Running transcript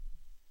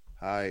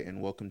Hi,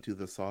 and welcome to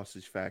the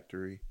Sausage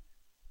Factory,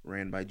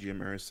 ran by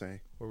Jim Irsay.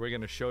 Where we're going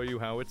to show you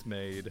how it's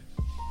made.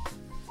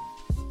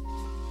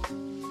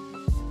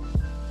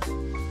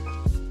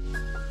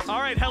 All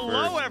right,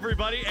 hello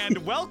everybody, and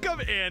welcome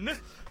in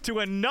to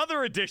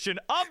another edition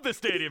of the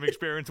Stadium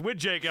Experience with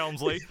Jake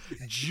Elmsley.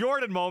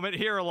 Jordan Moment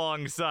here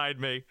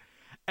alongside me.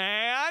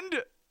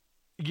 And,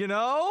 you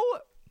know,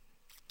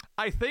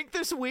 I think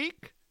this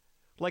week,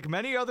 like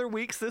many other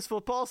weeks this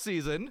football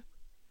season,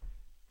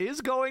 is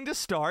going to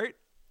start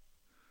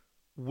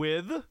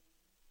with a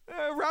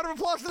round of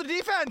applause for the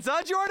defense,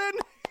 huh, Jordan?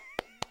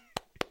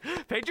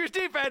 Patriots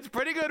defense,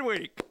 pretty good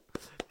week.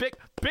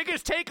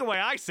 Biggest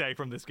takeaway, I say,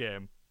 from this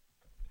game.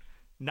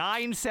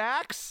 9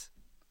 sacks.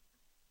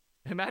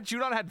 And Matt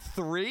Judon had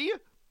 3.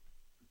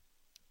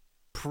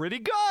 Pretty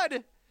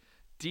good.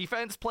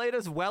 Defense played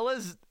as well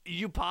as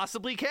you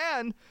possibly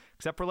can,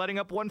 except for letting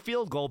up 1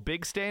 field goal.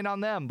 Big stain on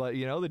them. But,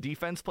 you know, the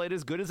defense played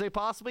as good as they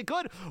possibly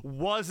could.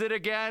 Was it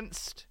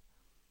against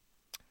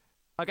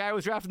a guy who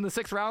was drafted in the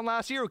 6th round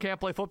last year who can't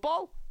play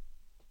football?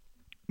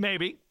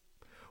 Maybe.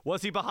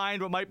 Was he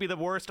behind what might be the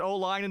worst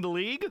O-line in the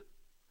league?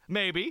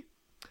 Maybe.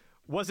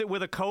 Was it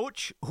with a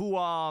coach who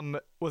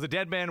was a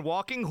dead man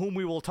walking, whom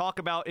we will talk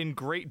about in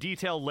great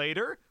detail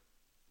later?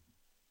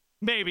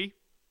 Maybe.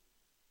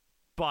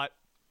 But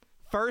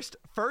first,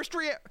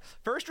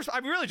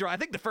 I'm really drawing. I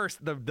think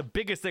the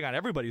biggest thing on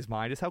everybody's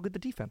mind is how good the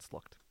defense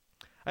looked.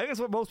 I think that's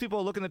what most people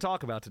are looking to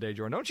talk about today,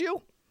 Jordan. Don't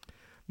you?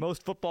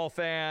 Most football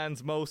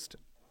fans, most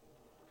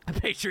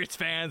Patriots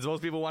fans,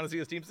 most people want to see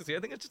this team succeed. I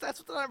think that's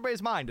what's on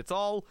everybody's mind. It's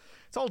all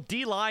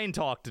D-line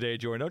talk today,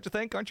 Jordan. Don't you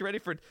think? Aren't you ready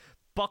for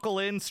buckle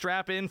in,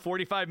 strap in,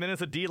 45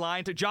 minutes of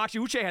D-line? Josh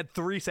Uche had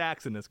 3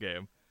 sacks in this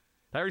game.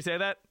 Did I already say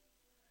that?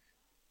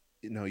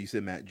 No, you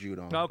said Matt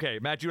Judon. Okay,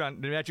 Matt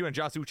Judon and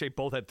Josh Uche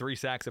both had 3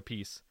 sacks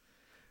apiece.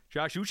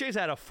 Josh Uche's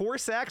had 4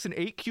 sacks and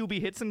 8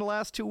 QB hits in the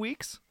last 2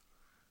 weeks.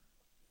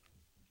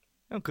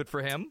 Oh, good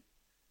for him.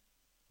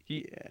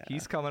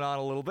 He's coming on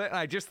a little bit. And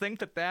I just think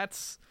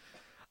that's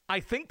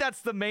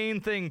the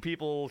main thing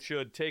people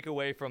should take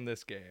away from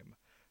this game.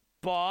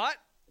 But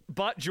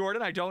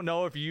Jordan, I don't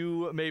know if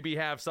you maybe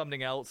have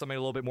something else, something a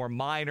little bit more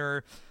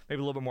minor,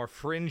 maybe a little bit more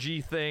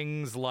fringy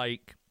things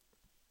like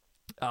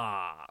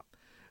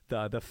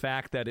the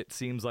fact that it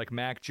seems like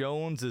Mac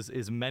Jones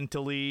is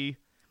mentally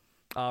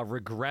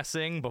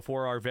regressing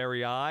before our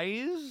very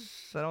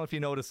eyes. I don't know if you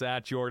noticed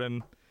that,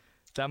 Jordan.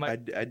 I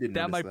didn't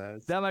notice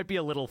that. That might be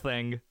a little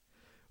thing.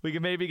 We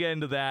can maybe get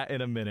into that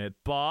in a minute,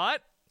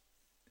 but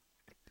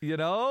you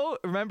know,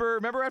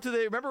 remember at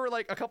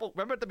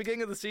the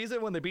beginning of the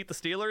season when they beat the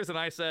Steelers, and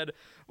I said,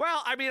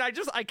 well, I mean, I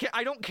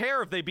don't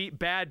care if they beat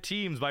bad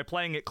teams by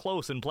playing it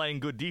close and playing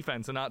good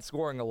defense and not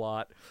scoring a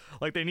lot.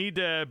 Like, they need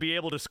to be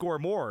able to score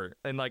more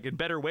and like in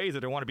better ways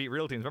if they want to beat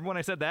real teams. Remember when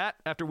I said that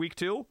after week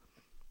 2?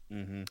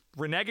 Mm-hmm.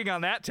 Reneging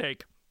on that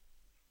take.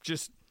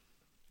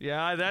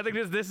 I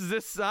think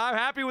this. I'm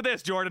happy with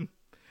this, Jordan.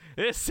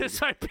 This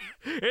might be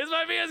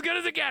as good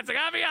as it gets. I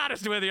gotta be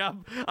honest with you.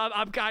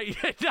 I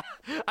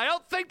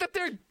don't think that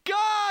they're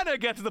gonna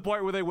get to the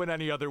point where they win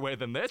any other way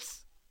than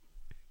this.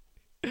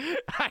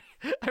 I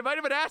might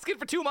have been asking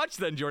for too much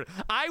then, Jordan.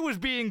 I was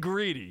being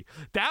greedy.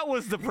 That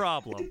was the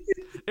problem.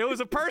 It was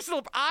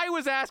I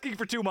was asking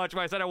for too much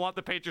when I said I want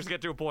the Patriots to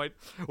get to a point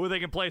where they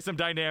can play some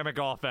dynamic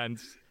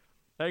offense.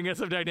 They can get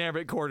some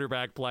dynamic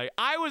quarterback play.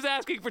 I was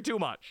asking for too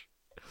much.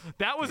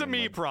 That was a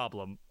me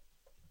problem.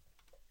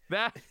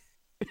 That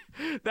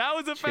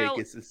was a fail.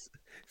 It's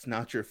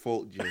not your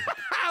fault, Jake.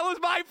 That was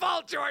my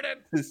fault, Jordan.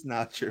 It's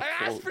not your fault.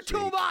 I asked for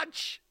too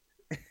much.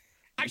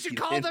 I should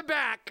call them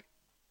back.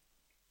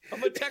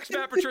 I'm going to text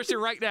Matt Patricia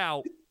right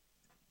now.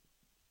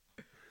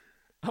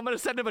 I'm going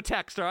to send him a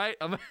text, all right?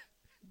 I'm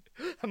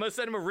going to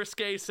send him a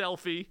risque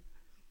selfie.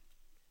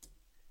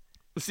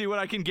 Let's see what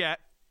I can get.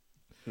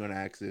 You want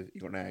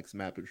to ask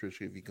Matt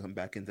Patricia if you come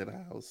back into the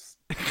house.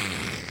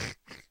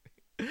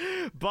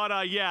 But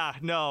I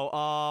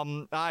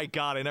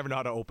never know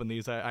how to open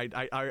these. I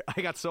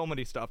got so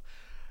many stuff.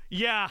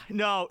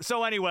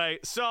 So anyway,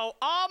 well,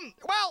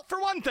 for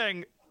one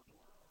thing,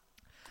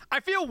 I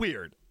feel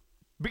weird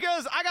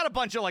because I got a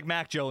bunch of like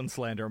Mac Jones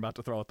slander I'm about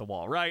to throw at the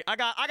wall, right? I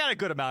got a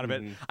good amount of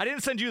it. Mm-hmm. I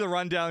didn't send you the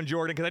rundown,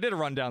 Jordan, because I did a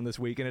rundown this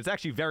week and it's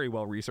actually very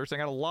well researched. I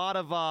got a lot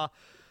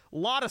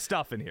of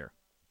stuff in here.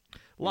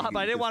 But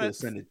I didn't want to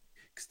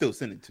still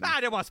send it to me.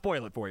 I didn't want to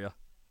spoil it for you.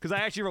 Because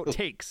I actually wrote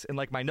takes in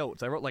like my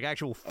notes. I wrote like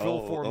actual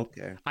full-form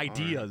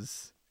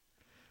ideas.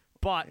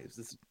 Right.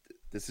 But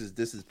this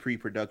is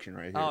pre-production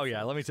right here. Oh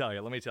yeah, let me tell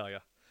you.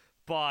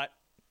 But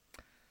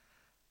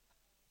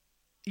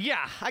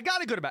yeah, I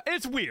got a good amount.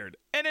 It's weird,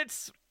 and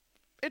it's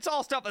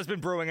all stuff that's been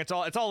brewing. It's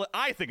all.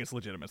 I think it's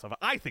legitimate stuff.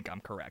 I think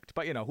I'm correct,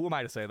 but you know, who am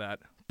I to say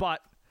that?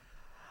 But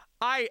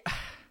I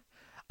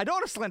don't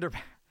want to slander.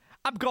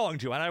 I'm going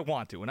to, and I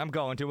want to, and I'm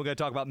going to. We're going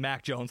to talk about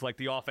Mac Jones, like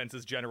the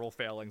offense's general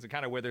failings and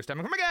kind of where they're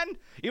stemming from again.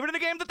 Even in the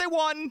game that they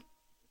won,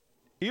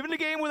 even in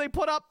the game where they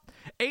put up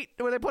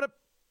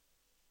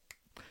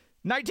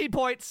 19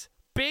 points,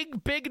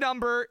 big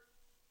number.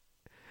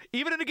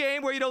 Even in a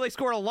game where, you know, they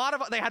scored a lot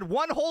of, they had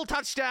 1 whole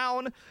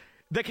touchdown.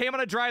 They came on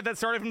a drive that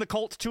started from the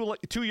Colts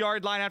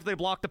 2-yard line after they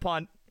blocked the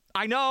punt.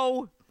 I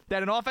know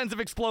that an offensive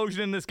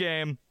explosion in this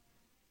game.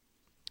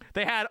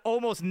 They had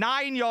almost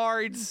 9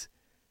 yards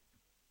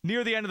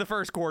near the end of the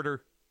first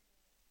quarter.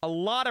 A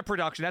lot of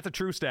production. That's a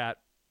true stat.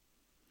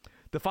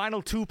 The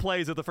final 2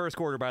 plays of the first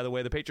quarter, by the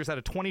way, the Patriots had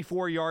a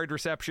 24-yard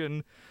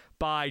reception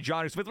by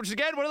Jonnu Smith, which is,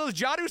 again, one of those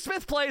Jonnu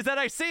Smith plays that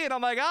I see, and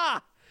I'm like,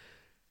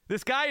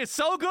 this guy is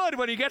so good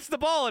when he gets the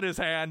ball in his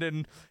hand,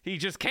 and he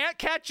just can't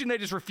catch, and they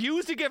just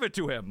refuse to give it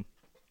to him.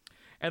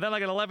 And then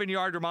like an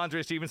 11-yard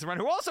Ramondre Stevenson run,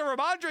 who also,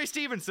 Ramondre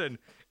Stevenson,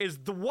 is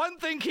the one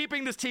thing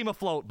keeping this team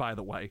afloat, by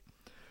the way.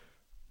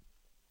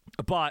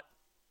 But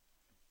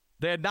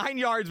they had 9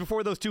 yards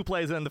before those 2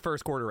 plays, and then the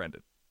first quarter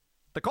ended.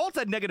 The Colts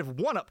had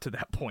 -1 up to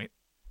that point.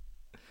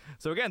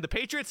 So again, the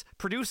Patriots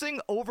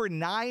producing over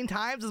 9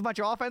 times as much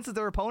offense as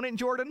their opponent,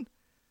 Jordan.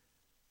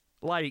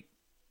 Like,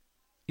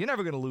 you're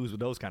never going to lose with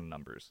those kind of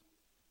numbers,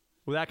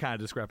 with that kind of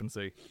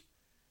discrepancy.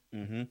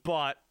 Mm-hmm.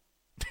 But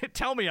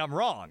tell me I'm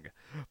wrong.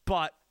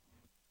 But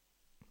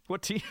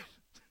what team?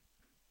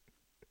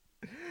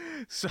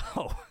 So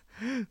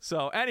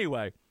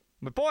anyway,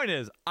 my point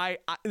is, I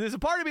there's a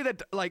part of me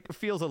that like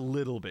feels a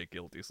little bit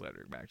guilty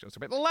slandering Mac Jones.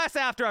 But less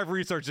after I've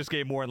researched this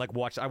game more and like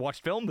I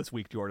watched film this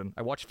week, Jordan.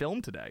 I watched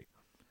film today.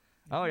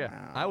 Oh yeah,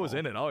 Wow. I was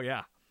in it. Oh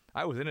yeah,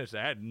 I was in it.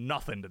 I had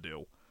nothing to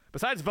do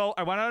besides vote.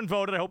 I went out and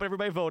voted. I hope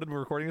everybody voted. We're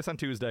recording this on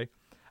Tuesday.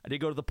 I did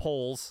go to the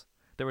polls.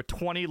 There were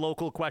 20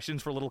 local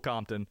questions for Little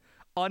Compton.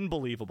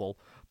 Unbelievable.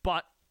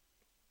 But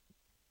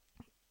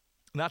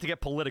not to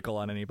get political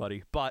on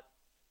anybody, but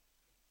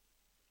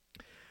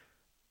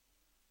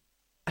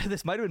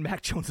this might have been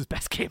Mac Jones'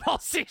 best game all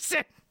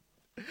season.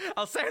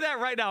 I'll say that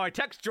right now. I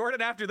text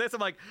Jordan after this.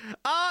 I'm like,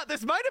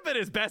 this might have been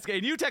his best game.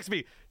 And you text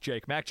me,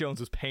 Jake, Mac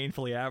Jones was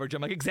painfully average.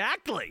 I'm like,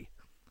 exactly.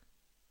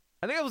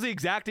 I think it was the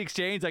exact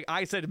exchange. Like,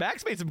 I said,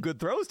 Mac's made some good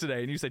throws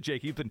today. And you said,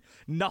 Jake, you've been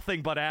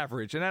nothing but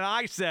average. And then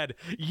I said,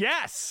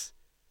 yes.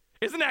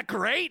 Isn't that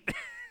great?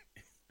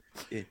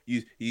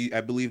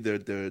 I believe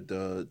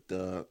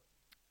the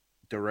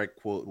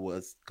direct quote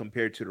was,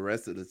 compared to the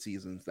rest of the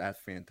seasons, that's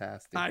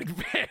fantastic.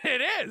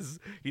 It is.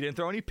 He didn't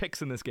throw any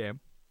picks in this game.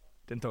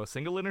 Didn't throw a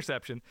single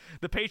interception.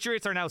 The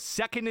Patriots are now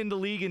second in the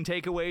league in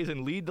takeaways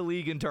and lead the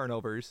league in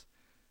turnovers,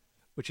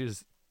 which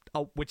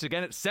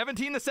again at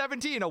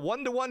 17-17, a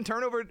 1-to-1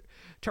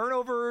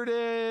 turnover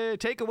to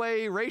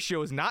takeaway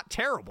ratio is not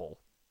terrible.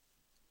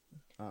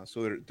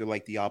 So they're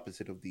like the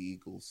opposite of the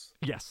Eagles.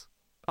 Yes.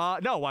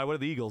 No. Why? What are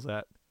the Eagles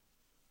at?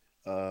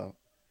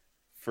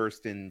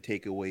 First in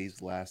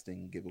takeaways, last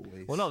in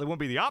giveaways. Well, no, they won't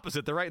be the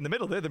opposite. They're right in the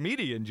middle. They're the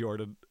median,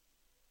 Jordan.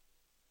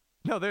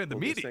 No, they're in the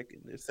median.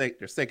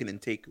 They're second in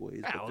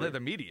takeaways. Yeah, well, they're the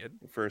median.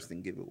 First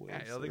in giveaways.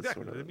 Yeah, so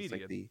exactly. They're the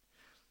median.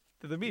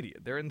 They're the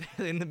median. They're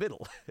in the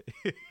middle.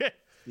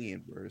 The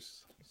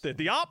inverse.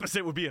 The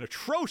opposite would be an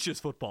atrocious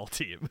football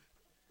team.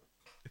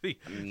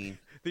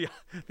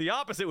 The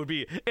opposite would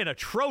be an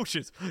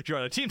atrocious,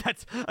 Jordan.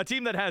 A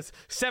team that has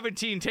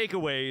 17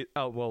 takeaways.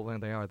 Oh well,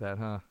 they are that,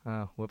 huh?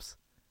 Oh, whoops.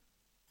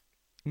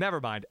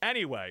 Never mind.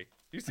 Anyway,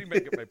 you see,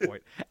 make my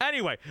point.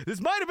 Anyway, this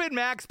might have been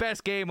Mac's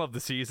best game of the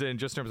season,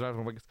 just in terms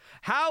of wins.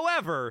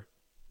 However,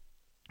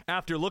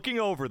 after looking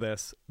over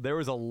this, there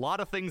was a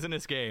lot of things in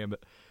this game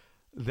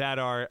that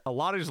are a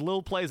lot of just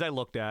little plays I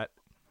looked at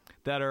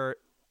that are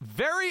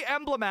very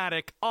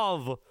emblematic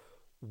of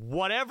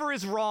whatever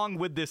is wrong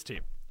with this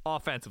team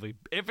offensively.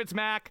 If it's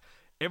Mac,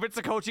 if it's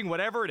the coaching,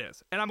 whatever it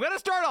is. And I'm going to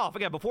start off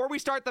again before we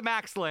start the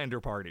Mac slander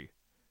party.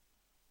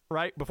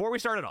 Right? Before we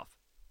start it off.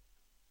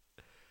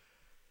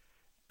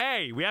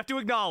 We have to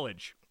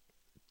acknowledge,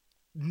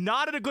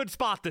 not in a good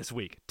spot this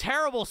week.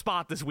 Terrible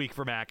spot this week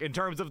for Mac in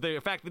terms of the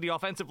fact that the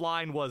offensive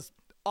line was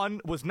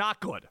not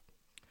good.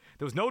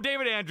 There was no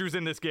David Andrews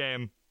in this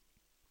game.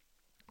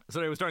 So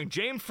they were starting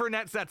James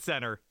Fournette at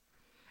center,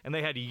 and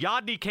they had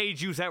Yodny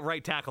K-Juice at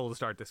right tackle to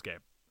start this game.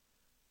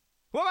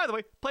 Well, by the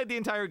way, played the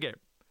entire game.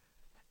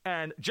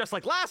 And just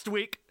like last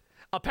week,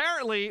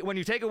 apparently when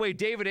you take away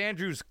David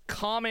Andrews'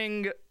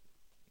 calming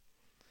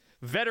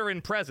veteran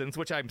presence,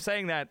 which I'm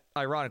saying that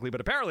ironically, but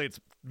apparently it's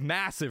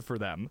massive for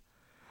them.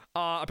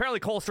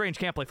 Apparently Cole Strange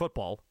can't play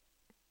football.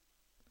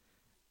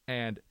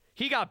 And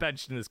he got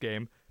benched in this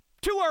game.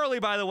 Too early,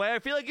 by the way. I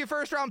feel like your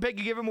first round pick,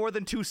 you give him more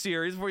than 2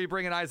 series before you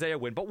bring in Isaiah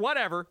Wynn. But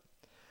whatever.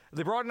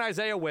 They brought in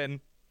Isaiah Wynn.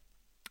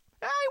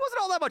 He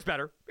wasn't all that much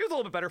better. He was a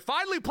little bit better.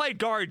 Finally played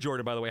guard,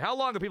 Jordan, by the way. How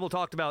long have people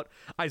talked about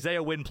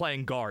Isaiah Wynn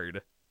playing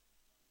guard?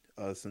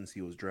 Since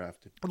he was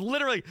drafted.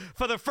 Literally,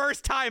 for the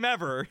first time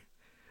ever.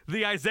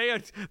 The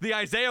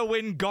Isaiah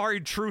Wynn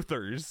guard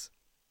truthers.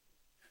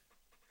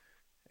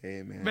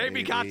 Hey man,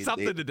 maybe got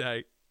something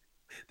today.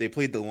 They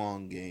played the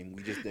long game.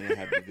 We just didn't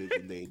have the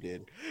vision they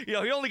did. He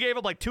only gave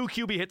up like 2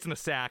 QB hits and a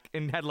sack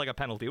and had like a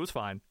penalty. It was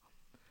fine.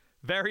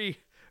 Very,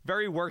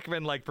 very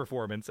workman-like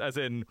performance, as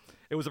in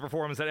it was a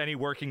performance that any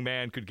working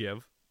man could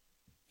give.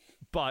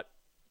 But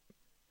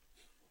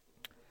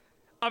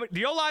I mean,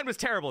 the O-line was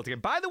terrible at the game.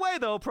 By the way,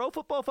 though, Pro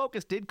Football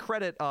Focus did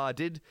credit,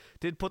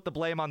 did put the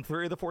blame on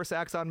 3 of the 4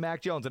 sacks on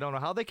Mac Jones. I don't know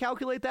how they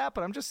calculate that,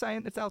 but I'm just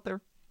saying it's out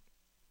there.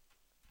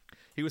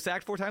 He was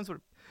sacked 4 times, but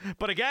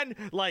But again,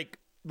 like,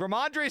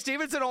 Ramondre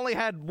Stevenson only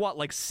had,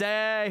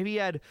 he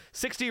had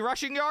 60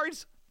 rushing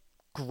yards?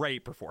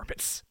 Great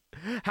performance.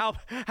 How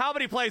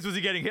many plays was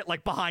he getting hit,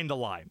 like, behind the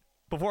line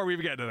before we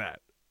even get into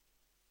that?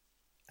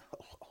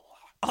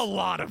 A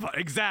lot of it.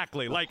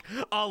 Exactly. Like,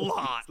 a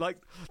lot. Like,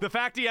 the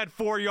fact he had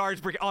 4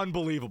 yards per,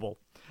 unbelievable.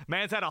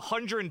 Man's had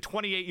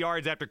 128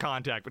 yards after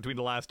contact between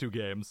the last 2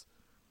 games.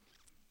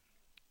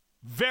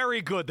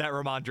 Very good, that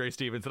Ramondre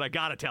Stevenson, I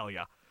gotta tell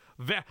you.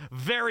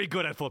 Very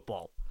good at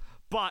football.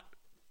 But,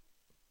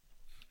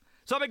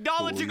 so I'm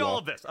acknowledging all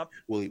of this.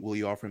 Will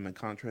you offer him a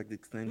contract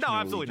extension? No,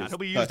 absolutely not. He'll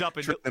be used up.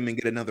 Trip him and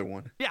get another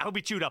one. Yeah, he'll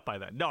be chewed up by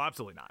then. No,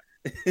 absolutely not.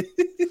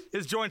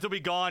 His joints will be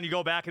gone. You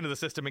go back into the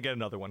system and get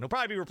another one. He'll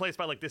probably be replaced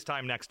by, like, this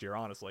time next year,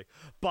 honestly.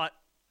 But,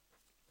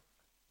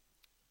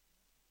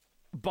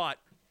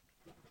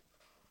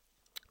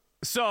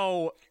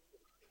 so,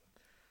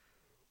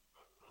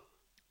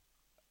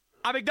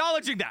 I'm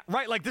acknowledging that,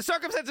 right? Like, the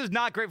circumstances is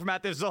not great for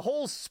Matt. There's the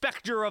whole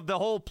specter of the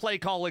whole play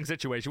calling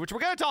situation, which we're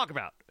going to talk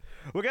about.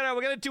 We're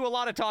gonna do a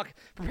lot of talk.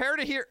 Prepare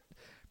to hear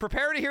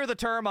the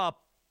term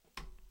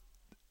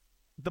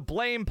the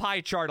blame pie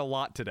chart a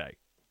lot today.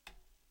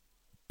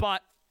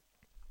 But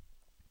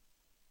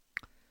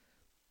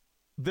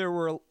there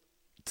were,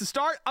 to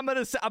start, I'm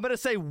gonna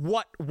say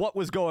what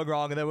was going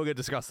wrong, and then we're gonna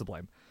discuss the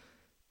blame.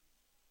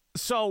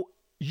 So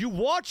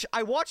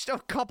I watched a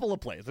couple of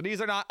plays, and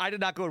I did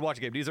not go and watch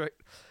a game. These are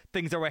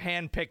things that were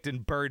handpicked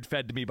and bird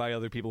fed to me by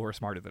other people who are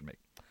smarter than me.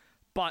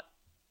 But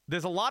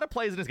there's a lot of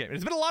plays in this game.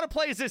 There's been a lot of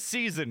plays this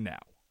season now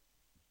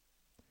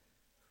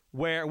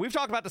where we've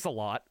talked about this a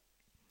lot,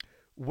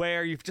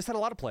 where you've just had a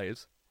lot of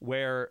plays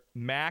where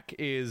Mac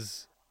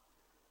is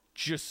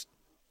just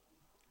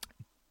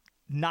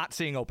not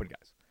seeing open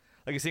guys.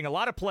 Like, you're seeing a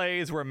lot of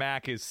plays where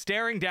Mac is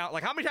staring down.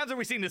 Like, how many times have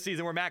we seen this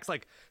season where Mac's,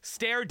 like,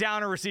 stared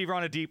down a receiver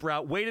on a deep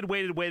route,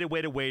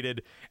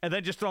 waited, and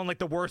then just thrown, like,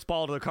 the worst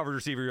ball to the covered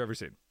receiver you've ever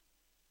seen?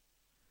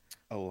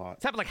 A lot.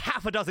 It's happened like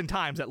half a dozen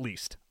times at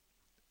least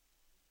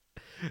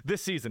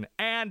this season.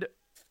 And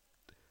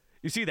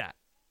you see that.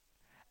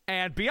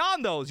 And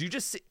beyond those, you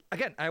just see,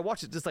 again, I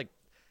watched it, just like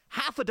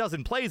half a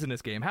dozen plays in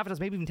this game, half a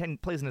dozen, maybe even 10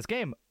 plays in this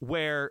game,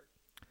 where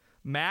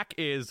Mac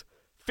is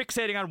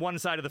fixating on one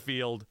side of the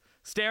field,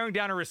 staring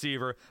down a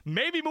receiver,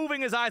 maybe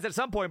moving his eyes at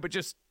some point, but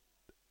just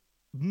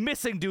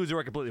missing dudes who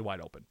are completely wide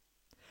open.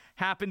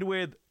 Happened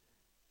with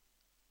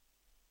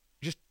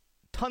just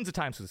tons of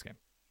times for this game.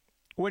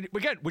 When,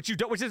 again, which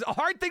is a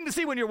hard thing to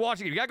see when you're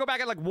watching it. You gotta go back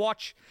and, like,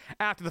 watch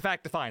after the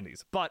fact to find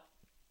these. But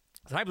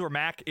times where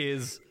Mac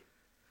is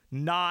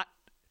not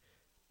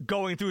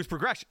going through his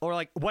progression, or,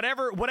 like,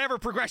 whatever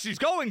progression he's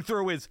going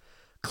through is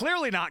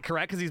clearly not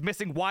correct because he's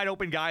missing wide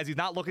open guys. He's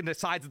not looking to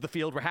sides of the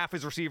field where half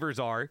his receivers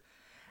are.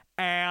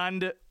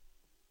 And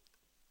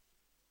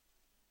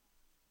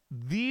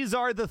these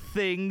are the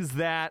things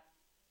that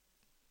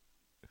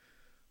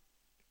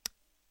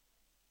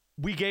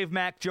we gave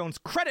Mac Jones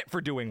credit for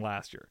doing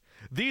last year.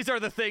 These are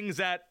the things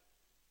that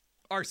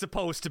are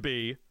supposed to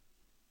be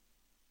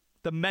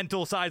the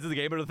mental sides of the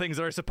game, or the things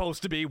that are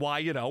supposed to be why,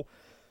 you know,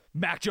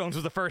 Mac Jones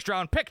was the first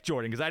round pick,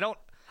 Jordan, because I don't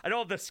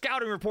have the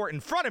scouting report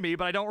in front of me,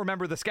 but I don't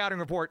remember the scouting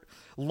report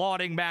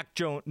lauding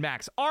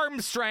Mac's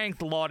arm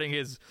strength, lauding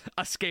his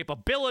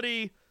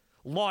escapability,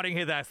 lauding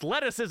his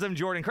athleticism.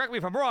 Jordan, correct me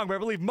if I'm wrong, but I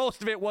believe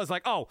most of it was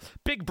like, oh,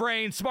 big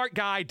brain, smart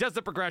guy, does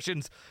the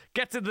progressions,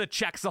 gets into the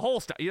checks, the whole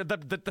stuff, you know,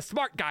 the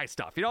smart guy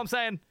stuff. You know what I'm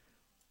saying?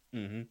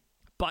 Mm-hmm.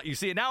 But you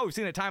see it now. We've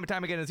seen it time and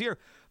time again this year.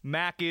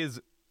 Mac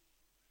is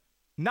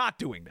not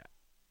doing that,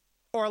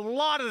 or a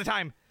lot of the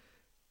time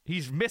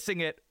he's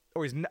missing it,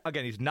 or he's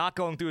not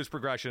going through his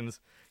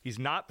progressions. He's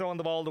not throwing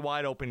the ball to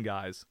wide open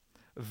guys.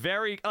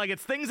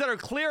 It's things that are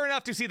clear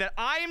enough to see that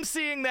I'm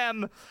seeing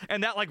them,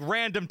 and that, like,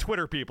 random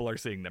Twitter people are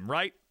seeing them,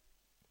 right?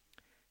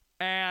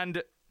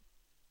 And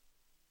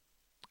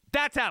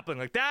that's happening.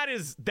 Like, that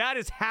is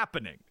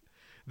happening.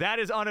 That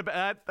is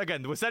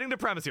again, we're setting the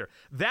premise here.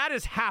 That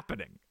is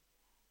happening.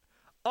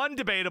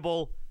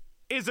 Undebatable,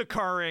 is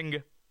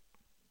occurring,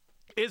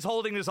 is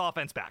holding this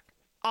offense back,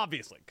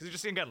 obviously, because you're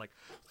just seeing, again, like,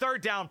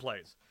 third down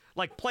plays,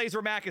 like plays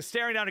where Mac is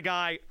staring down a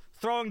guy,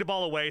 throwing the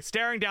ball away,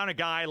 staring down a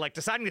guy, like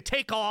deciding to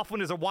take off when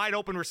there's a wide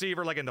open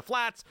receiver, like in the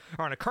flats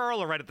or on a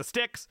curl or right at the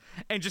sticks,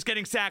 and just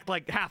getting sacked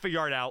like half a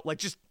yard out, like,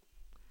 just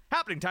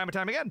happening time and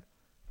time again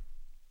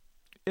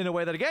in a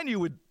way that, again,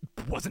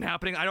 wasn't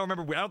happening. I don't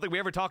think we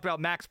ever talked about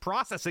Mac's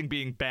processing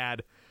being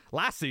bad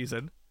last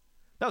season.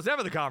 That was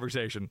never the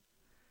conversation.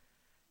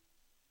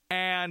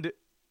 And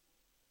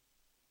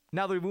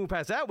now that we move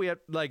past that, we have,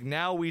 like,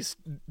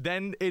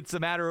 then it's a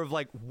matter of,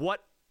 like,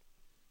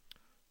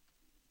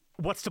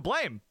 what's to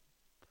blame?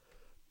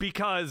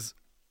 Because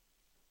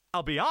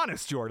I'll be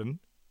honest, Jordan,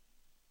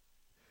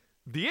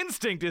 the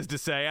instinct is to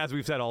say, as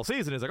we've said all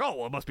season, is like, oh,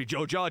 well, it must be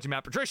Joe Judge and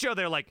Matt Patricia.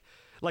 They're like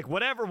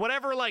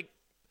whatever, like,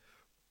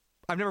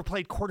 I've never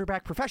played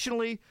quarterback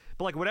professionally,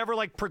 but, like, whatever,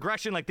 like,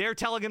 progression, like, they're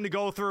telling him to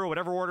go through,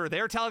 whatever order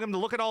they're telling him to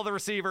look at all the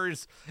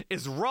receivers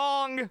is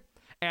wrong,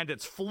 and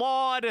it's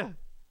flawed,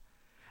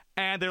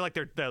 And they're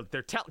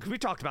because we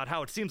talked about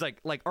how it seems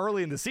like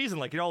early in the season,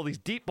 like, you know, all these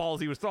deep balls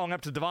he was throwing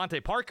up to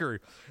Devontae Parker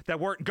that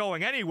weren't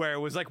going anywhere. It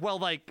was like, well,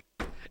 like,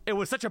 it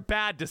was such a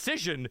bad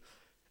decision,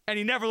 and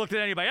he never looked at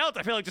anybody else.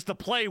 I feel like just the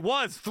play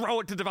was throw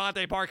it to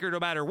Devontae Parker no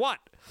matter what.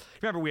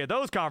 Remember, we had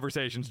those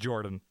conversations,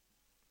 Jordan.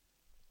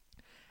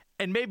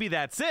 And maybe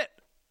that's it.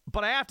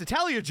 But I have to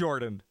tell you,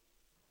 Jordan,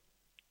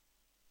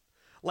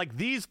 like,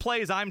 these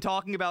plays I'm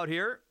talking about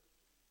here,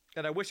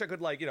 and I wish I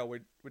could, like, you know,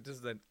 this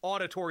is an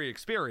auditory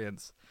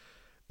experience.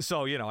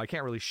 So, you know, I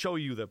can't really show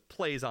you the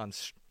plays on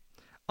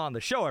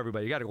the show,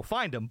 everybody. You got to go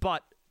find them.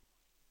 But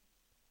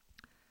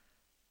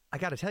I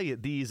got to tell you,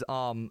 these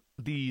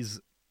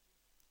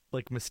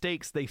like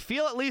mistakes, they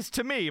feel, at least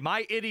to me,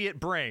 my idiot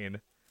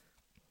brain,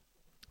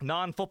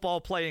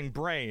 non-football playing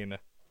brain,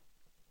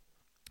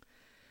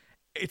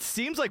 it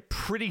seems like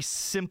pretty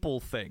simple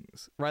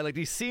things, right? Like,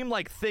 these seem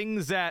like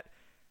things that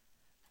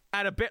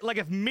at a bit, like,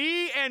 if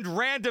me and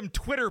random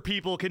Twitter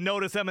people can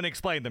notice them and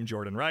explain them,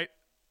 Jordan, right?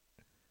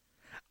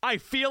 I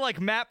feel like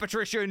Matt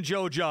Patricia and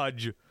Joe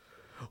Judge,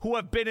 who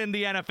have been in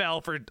the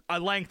NFL for a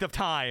length of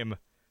time,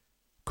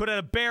 could at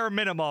a bare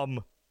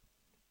minimum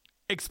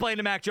explain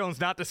to Mac Jones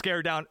not to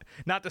stare down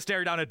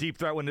a deep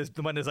threat when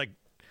there's like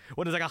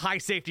a high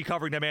safety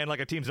covering them and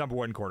like a team's number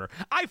one corner.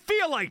 I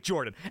feel like,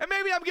 Jordan, and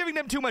maybe I'm giving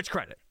them too much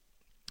credit,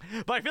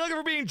 but I feel like if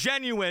we're being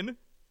genuine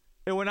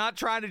and we're not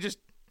trying to just,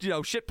 you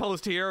know,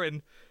 shitpost here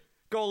and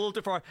go a little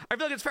too far, I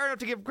feel like it's fair enough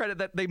to give credit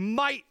that they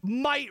might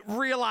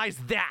realize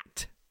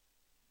that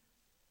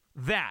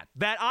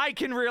I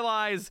can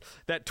realize,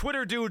 that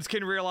Twitter dudes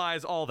can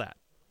realize, all that.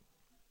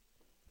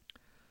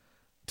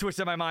 To which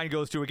then my mind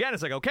goes to again,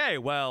 it's like, okay,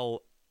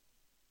 well,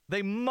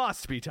 they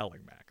must be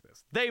telling Mac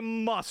this. They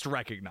must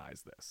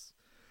recognize this.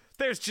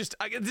 There's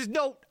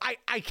no,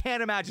 I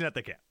can't imagine that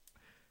they can't.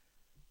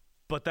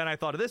 But then I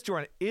thought of this,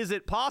 Jordan, is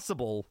it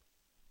possible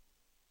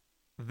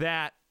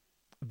that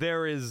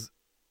there is,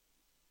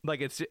 like,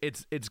 it's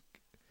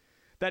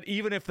that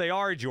even if they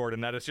are,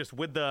 Jordan, that it's just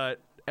with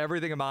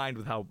everything in mind,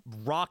 with how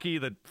rocky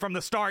from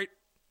the start,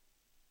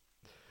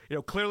 you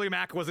know, clearly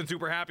Mac wasn't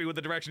super happy with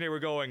the direction they were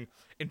going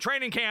in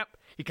training camp.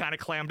 He kind of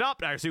clammed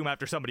up, I assume,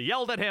 after somebody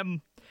yelled at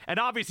him. And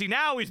obviously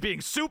now he's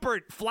being super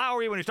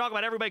flowery when he's talking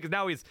about everybody, because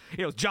now he's,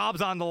 you know, his job's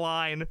on the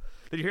line.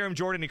 Did you hear him,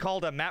 Jordan? He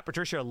called Matt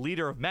Patricia a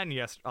leader of men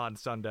on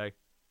Sunday.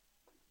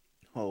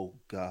 Oh,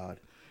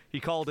 God. He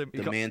called him.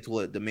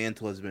 The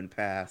mantle has been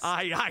passed.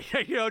 You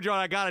know,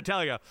 Jordan, I gotta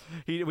tell you,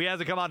 he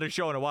hasn't come on the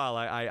show in a while.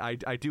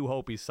 I do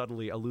hope he's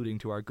subtly alluding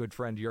to our good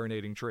friend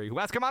Urinating Tree, who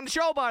has come on the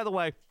show, by the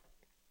way,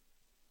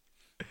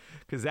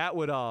 because that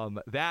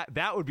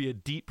would be a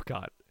deep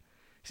cut.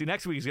 See,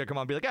 next week he's gonna come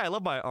on and be like, "Yeah, I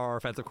love our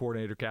offensive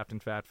coordinator, Captain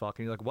Fat Fuck,"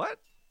 and you're like, "What?"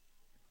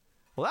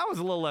 Well, that was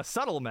a little less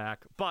subtle,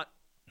 Mac, but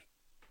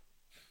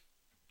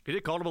he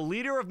did call him a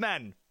leader of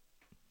men.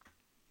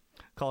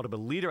 Called him a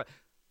leader.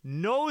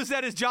 Knows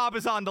that his job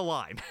is on the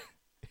line.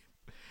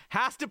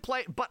 Has to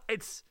play, but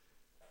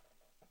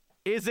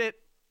is it?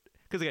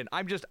 Because again,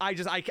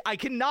 I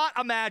cannot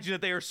imagine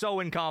that they are so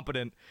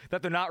incompetent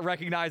that they're not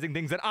recognizing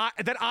things that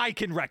I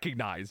can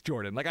recognize,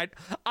 Jordan. Like,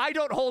 I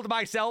don't hold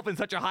myself in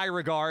such a high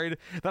regard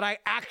that I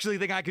actually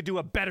think I could do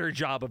a better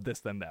job of this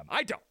than them.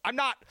 I don't. I'm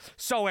not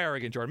so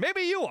arrogant, Jordan.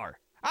 Maybe you are.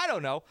 I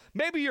don't know.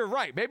 Maybe you're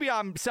right. Maybe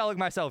I'm selling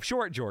myself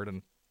short,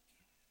 Jordan.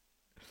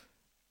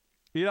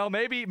 You know,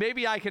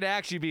 maybe I could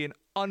actually be an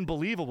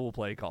unbelievable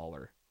play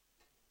caller.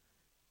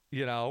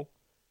 You know?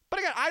 But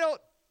again,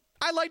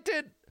 I like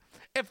to,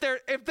 if they're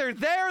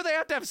there, they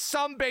have to have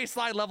some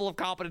baseline level of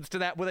competence to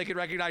that where they can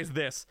recognize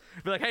this.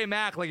 Be like, hey,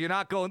 Mac, like, you're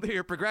not going through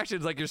your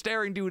progressions, like, you're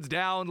staring dudes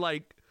down,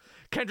 like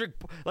Kendrick,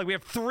 like, we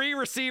have 3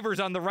 receivers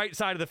on the right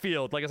side of the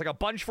field, like, it's like a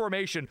bunch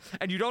formation,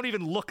 and you don't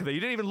even look there. You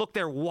didn't even look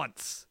there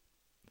once.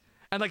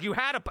 And like, it's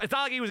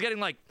not like he was getting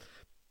like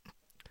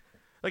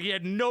he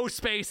had no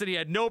space and he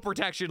had no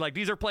protection. Like,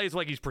 these are plays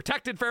like he's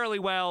protected fairly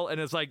well,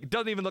 and it's like,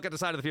 doesn't even look at the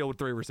side of the field with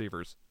 3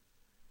 receivers.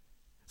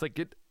 It's like,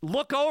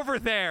 look over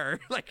there.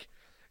 Like,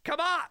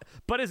 come on.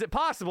 But is it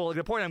possible,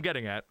 the point I'm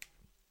getting at,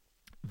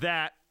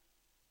 that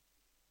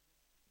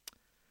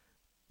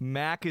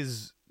Mac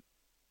is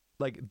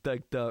like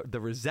the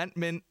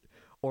resentment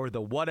or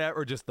the whatever,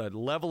 or just the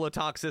level of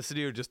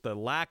toxicity, or just the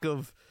lack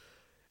of,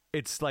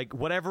 it's like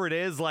whatever it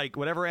is, like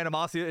whatever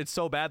animosity, it's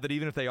so bad that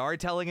even if they are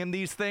telling him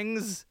these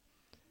things,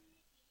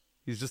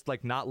 he's just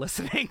like not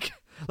listening.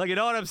 Like, you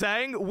know what I'm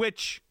saying?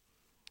 Which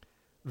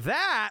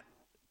that's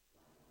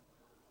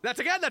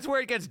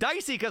where it gets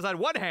dicey, because on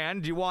one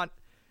hand you want,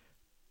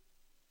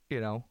 you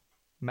know,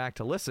 Mac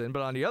to listen,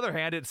 but on the other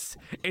hand,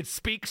 it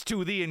speaks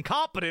to the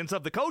incompetence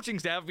of the coaching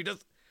staff if he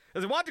just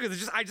doesn't want to, because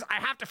it's just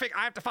I have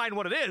to find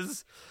what it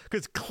is,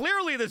 because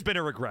clearly there's been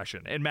a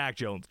regression in Mac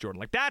Jones, Jordan.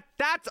 Like,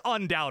 that's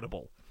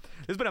undoubtable.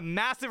 There's been a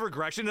massive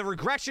regression. The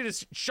regression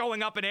is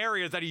showing up in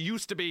areas that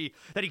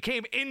he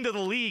came into the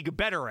league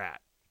better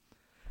at.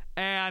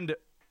 And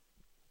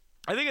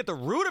I think at the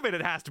root of it,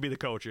 it has to be the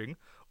coaching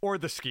or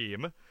the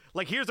scheme.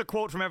 Like, here's a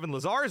quote from Evan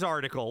Lazar's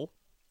article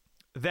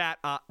that,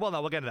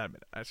 we'll get into that in a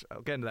minute.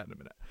 I'll get into that in a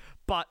minute.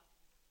 But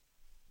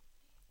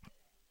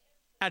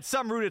at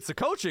some root, it's the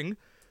coaching,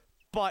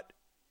 but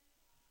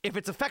if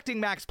it's affecting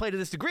Mac's play to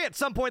this degree, at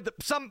some point,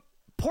 some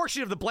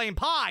portion of the blame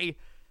pie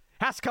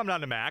has to come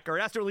down to Mac, or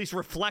it has to at least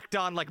reflect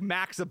on like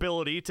Mac's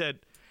ability to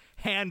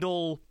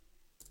handle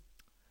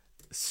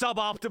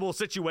suboptimal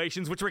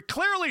situations, which we're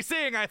clearly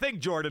seeing, I think,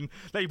 Jordan,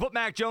 that you put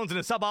Mac Jones in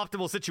a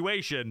suboptimal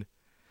situation.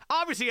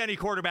 Obviously, any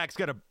quarterback's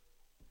going to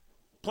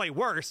play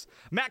worse.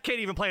 Mac can't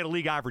even play at a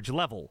league average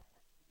level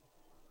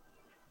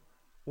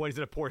when he's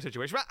in a poor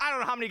situation. I don't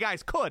know how many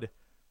guys could,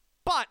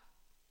 but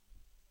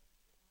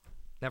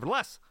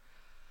nevertheless,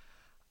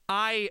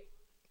 I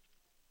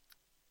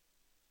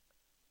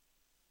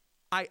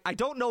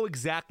don't know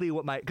exactly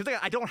what because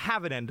I don't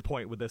have an end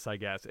point with this, I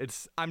guess.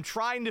 I'm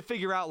trying to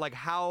figure out like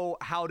how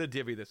to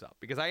divvy this up,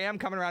 because I am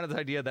coming around to this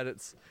idea that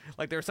it's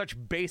like there are such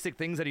basic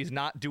things that he's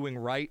not doing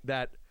right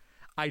that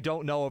I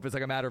don't know if it's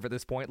like a matter of at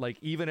this point, like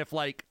even if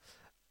like,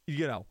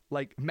 you know,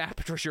 like Matt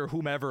Patricia or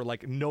whomever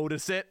like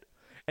notice it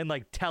and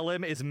like tell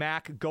him, is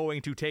Mac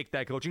going to take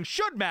that coaching?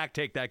 Should Mac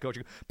take that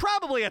coaching?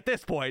 Probably at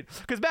this point,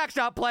 because Mac's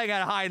not playing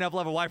at a high enough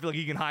level where I feel like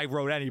he can high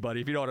road anybody,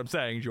 if you know what I'm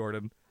saying,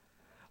 Jordan.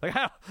 Like,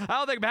 I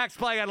don't think Mac's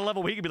playing at a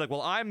level where he can be like,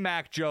 well, I'm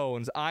Mac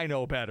Jones, I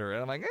know better.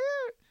 And I'm like,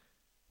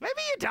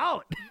 maybe you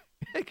don't.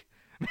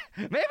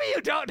 Maybe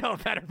you don't know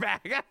better,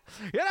 Mac.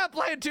 You're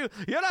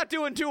not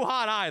doing too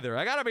hot either.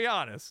 I gotta be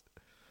honest.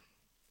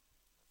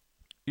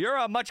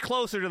 You're much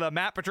closer to the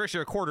Matt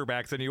Patricia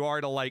quarterbacks than you are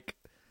to, like,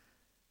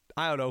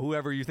 I don't know,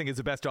 whoever you think is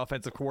the best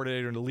offensive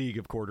coordinator in the league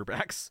of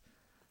quarterbacks.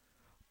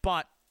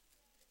 But,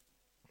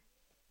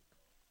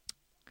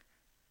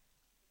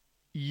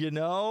 you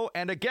know,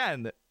 and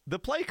again, the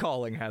play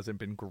calling hasn't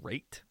been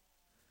great.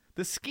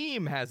 The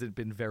scheme hasn't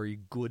been very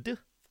good.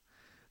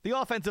 The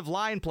offensive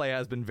line play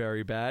has been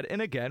very bad.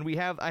 And again,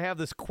 I have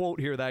this quote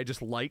here that I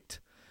just liked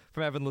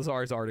from Evan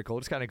Lazar's article,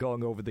 just kind of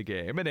going over the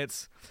game. And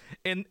it's,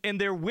 in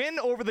their win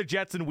over the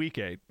Jets in Week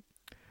 8,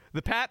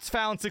 the Pats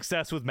found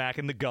success with Mac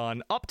in the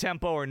gun,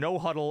 up-tempo or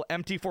no-huddle,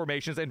 empty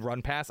formations, and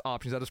run-pass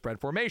options out of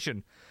spread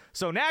formation.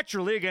 So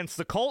naturally, against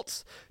the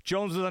Colts,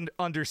 Jones was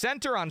under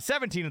center on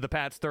 17 of the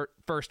Pats'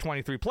 first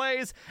 23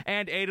 plays,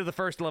 and 8 of the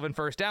first 11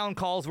 first down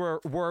calls were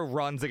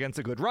runs against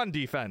a good run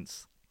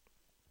defense.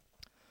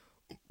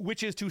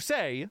 Which is to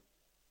say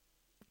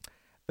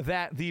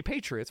that the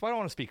Patriots, well, I don't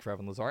want to speak for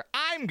Evan Lazar,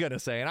 I'm going to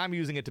say, and I'm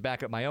using it to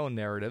back up my own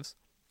narratives,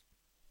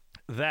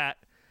 that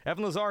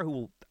Evan Lazar, who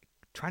will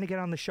trying to get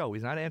on the show.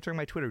 He's not answering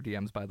my Twitter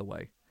DMs, by the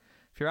way.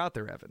 If you're out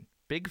there, Evan,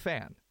 big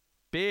fan.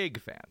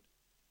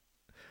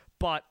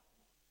 But,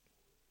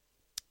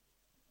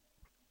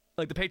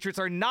 like, the Patriots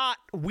are not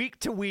week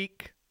to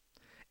week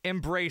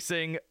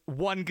embracing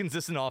one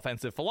consistent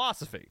offensive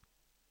philosophy.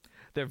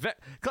 They're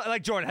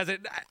like Jordan has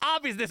it.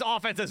 Obviously, this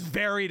offense is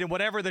varied in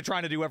whatever they're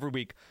trying to do every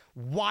week,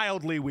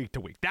 wildly week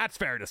to week. That's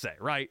fair to say,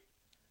 right?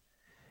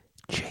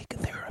 Jake,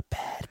 they're a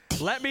bad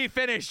team. Let me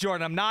finish,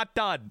 Jordan. I'm not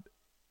done.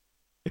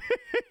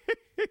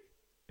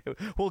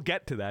 We'll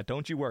get to that,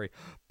 don't you worry.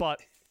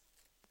 But,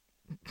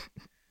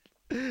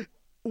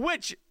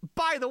 which,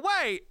 by the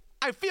way,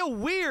 I feel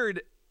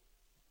weird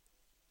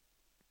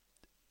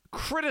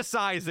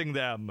criticizing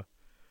them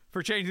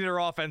for changing their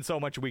offense so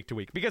much week to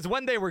week. Because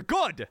when they were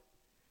good,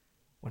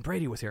 when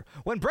Brady was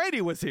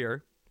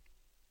here,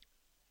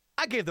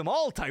 I gave them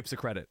all types of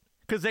credit.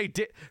 Because they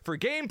did, for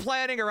game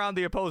planning around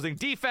the opposing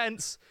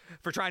defense,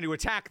 for trying to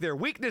attack their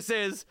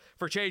weaknesses,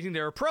 for changing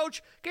their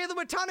approach, gave them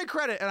a ton of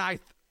credit. And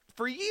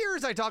for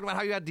years, I talked about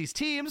how you had these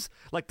teams,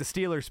 like the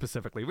Steelers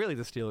specifically. Really,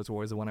 the Steelers were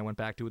always the one I went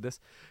back to with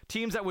this.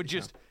 Teams that would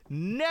just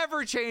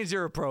never change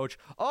their approach,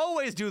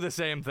 always do the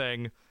same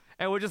thing,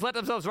 and would just let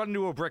themselves run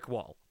into a brick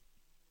wall.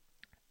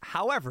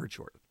 However,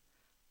 Jordan,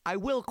 I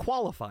will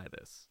qualify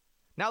this.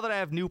 Now that I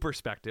have new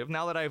perspective,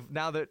 now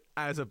that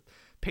as a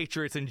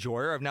Patriots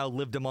enjoyer, I've now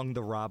lived among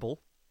the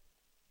rabble.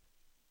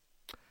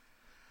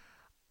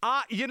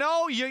 You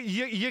know,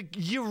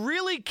 you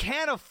really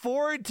can't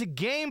afford to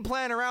game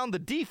plan around the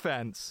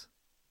defense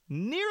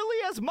nearly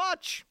as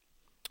much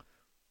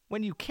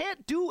when you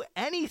can't do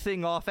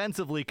anything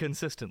offensively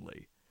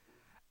consistently.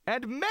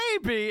 And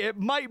maybe it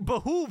might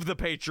behoove the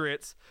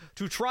Patriots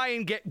to try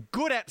and get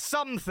good at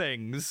some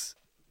things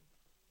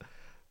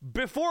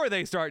before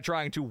they start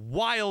trying to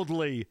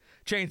wildly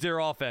change their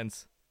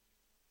offense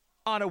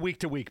on a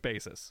week-to-week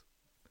basis.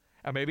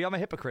 And maybe I'm a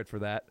hypocrite for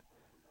that.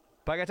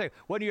 But I gotta tell you,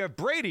 when you have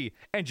Brady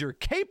and you're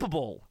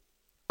capable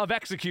of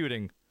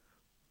executing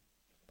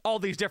all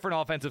these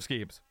different offensive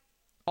schemes,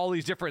 all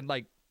these different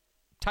like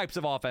types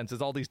of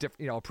offenses, all these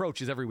different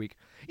approaches every week,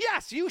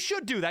 yes, you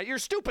should do that. You're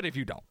stupid if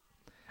you don't.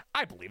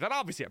 I believe that.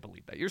 Obviously, I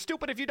believe that. You're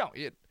stupid if you don't.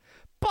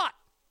 But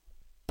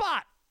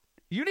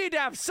you need to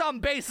have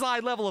some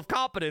baseline level of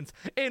competence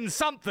in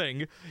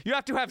something. You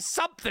have to have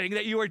something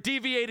that you are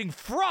deviating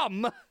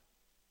from.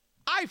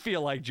 I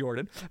feel like,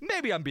 Jordan,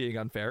 maybe I'm being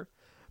unfair.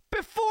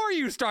 Before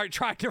you start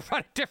trying to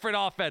run a different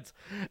offense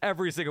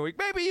every single week,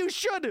 maybe you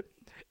should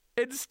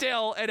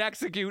instill and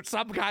execute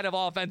some kind of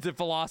offensive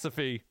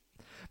philosophy.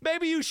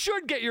 Maybe you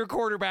should get your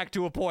quarterback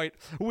to a point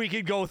where he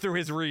can go through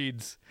his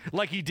reads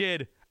like he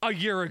did a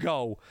year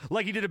ago,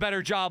 like he did a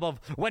better job of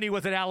when he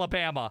was at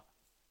Alabama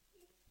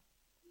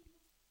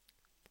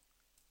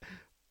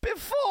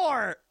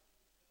before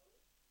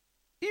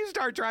you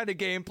start trying to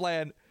game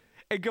plan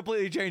and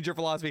completely change your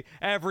philosophy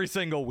every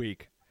single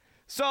week.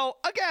 So,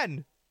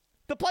 again,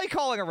 the play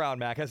calling around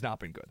Mac has not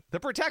been good. The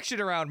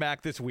protection around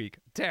Mac this week,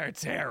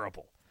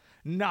 terrible.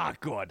 Not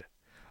good.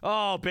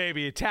 Oh,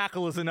 baby,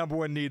 tackle is the number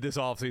one need this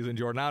offseason,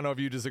 Jordan. I don't know if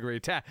you disagree.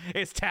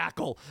 It's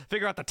tackle.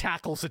 Figure out the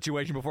tackle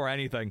situation before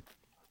anything.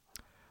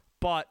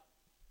 But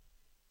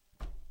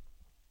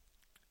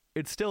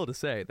it's still to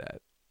say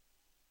that,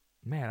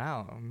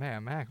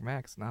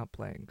 Mac's not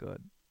playing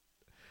good.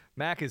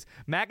 Mac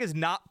is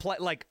not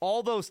like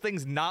all those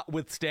things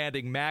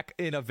notwithstanding, Mac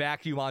in a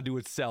vacuum unto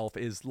itself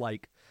is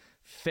like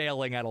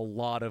failing at a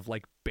lot of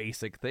like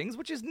basic things,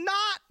 which is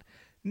not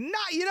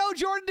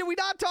Jordan, did we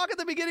not talk at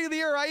the beginning of the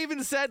year? I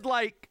even said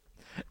like,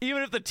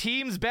 even if the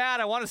team's bad,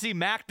 I want to see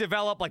Mac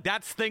develop. Like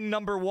that's thing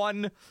number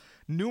one,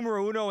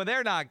 numero uno, and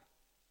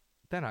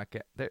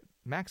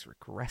Mac's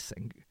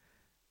regressing.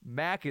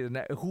 Mac is,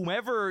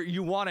 whomever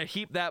you want to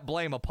heap that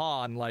blame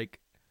upon, like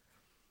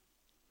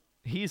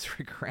he's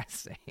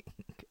regressing.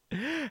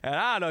 And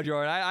I don't know,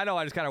 Jordan. I know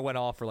I just kind of went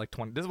off for like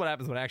 20. This is what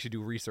happens when I actually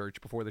do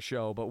research before the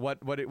show. But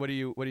what do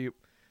you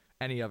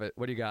any of it?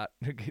 What do you got?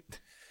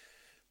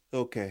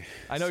 Okay.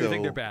 I know you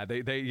think they're bad.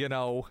 They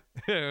defense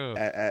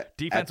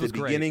was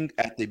great.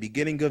 At the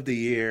beginning of the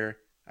year,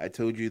 I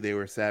told you they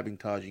were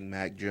sabotaging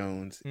Mac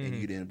Jones, and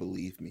you didn't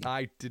believe me.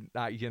 I did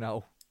not.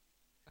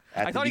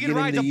 I thought he could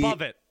rise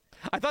above it.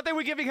 I thought they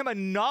were giving him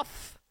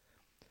enough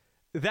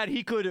that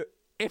he could,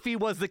 if he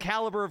was the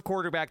caliber of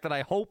quarterback that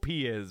I hope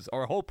he is,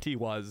 or hoped he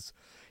was,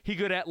 he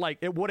could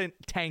it wouldn't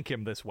tank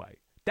him this way.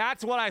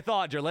 That's what I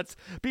thought, Joe. Let's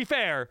be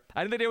fair.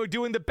 I didn't think they were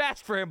doing the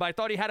best for him, but I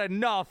thought he had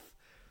enough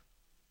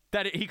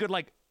that he could,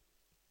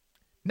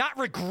 not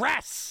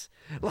regress,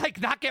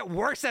 not get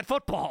worse at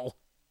football.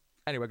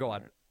 Anyway, go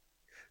on.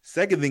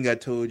 Second thing I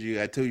told you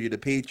the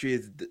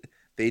Patriots,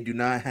 they do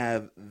not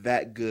have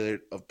that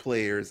good of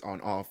players on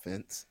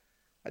offense.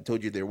 I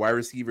told you their wide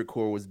receiver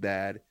core was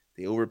bad.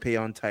 They overpay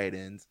on tight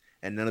ends,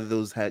 and none of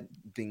those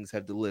things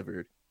have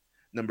delivered.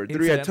 Number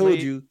three, I told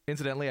you,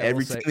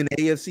 every team in the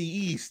AFC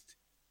East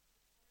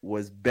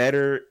was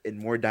better and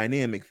more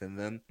dynamic than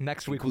them.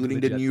 Next week, including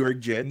the New York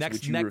Jets,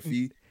 which you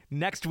refuse.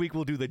 Next week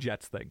we'll do the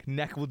Jets thing.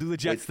 We'll do the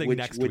Jets thing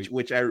next week.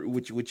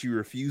 Which you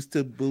refuse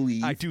to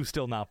believe. I do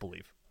still not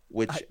believe.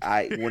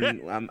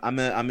 I'm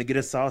gonna get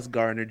a Sauce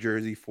Gardner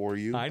jersey for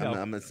you. I know.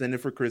 I'm gonna send it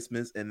for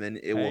Christmas, and then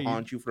it will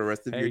haunt you for the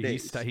rest of your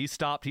days. He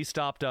stopped.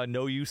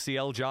 No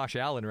UCL Josh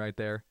Allen right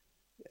there.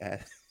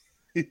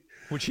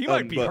 Which he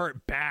might be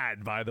hurt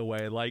bad, by the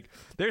way. Like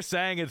they're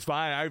saying it's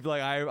fine.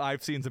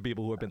 I've seen some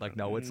people who have been like,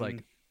 no, it's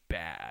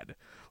bad,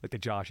 like the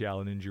Josh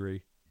Allen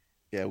injury.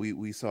 Yeah,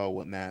 we saw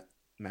what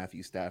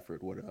Matthew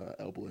Stafford, what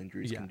elbow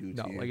injuries can do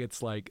to you.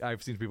 It's like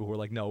I've seen people who are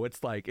like, no,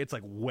 it's like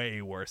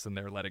way worse than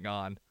they're letting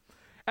on.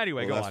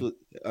 Anyway, go on.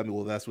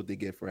 That's what they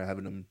get for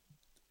having them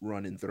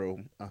run and throw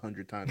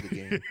 100 times a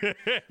game.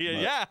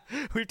 yeah,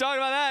 we've talked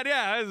about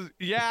that.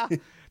 Yeah. I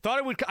thought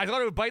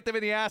it would bite them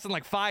in the ass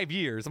in 5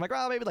 years. I'm like,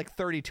 well, maybe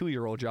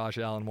 32-year-old Josh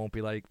Allen won't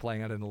be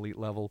playing at an elite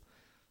level.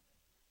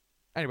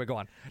 Anyway, go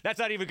on. That's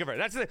not even confirmed.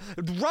 That's the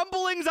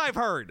rumblings I've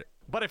heard.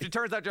 But if it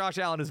turns out Josh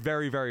Allen is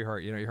very, very hurt,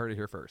 you heard it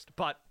here first.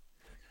 But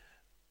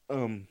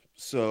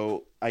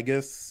so I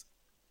guess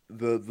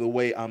the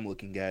way I'm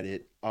looking at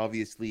it,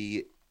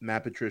 obviously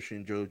Matt Patricia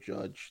and Joe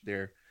Judge,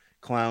 they're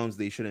clowns.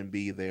 They shouldn't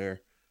be there.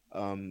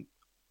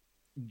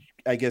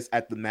 I guess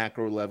at the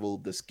macro level,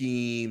 the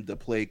scheme, the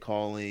play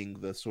calling,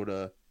 the sort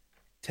of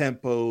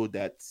tempo,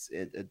 it's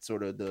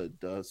sort of the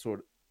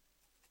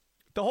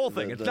whole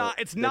thing.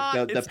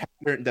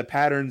 The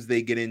patterns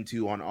they get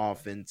into on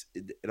offense.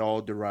 It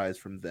all derives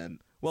from them,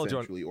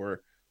 essentially,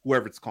 or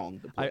whoever it's calling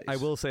the plays. I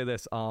will say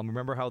this.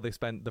 Remember how they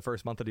spent the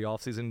first month of the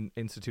offseason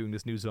instituting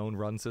this new zone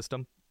run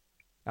system,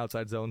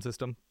 outside zone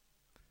system,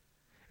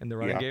 in the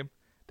running game?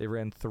 They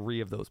ran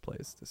 3 of those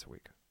plays this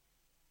week.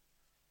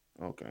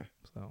 Okay.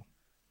 So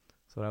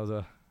that was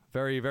a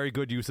very, very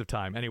good use of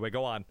time. Anyway,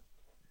 go on.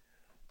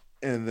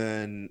 And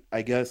then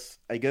I guess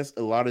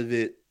a lot of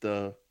it,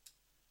 the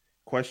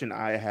question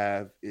I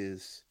have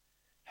is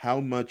how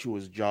much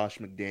was Josh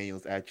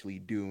McDaniels actually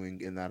doing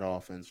in that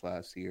offense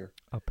last year?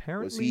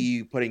 Apparently. Was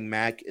he putting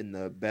Mac in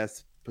the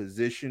best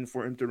position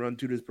for him to run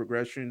through this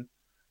progression?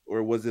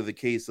 Or was it the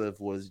case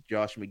was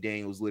Josh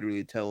McDaniels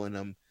literally telling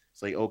him,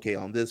 it's like, okay,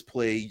 on this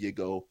play, you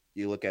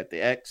look at the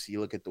X,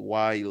 you look at the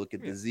Y, you look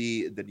at the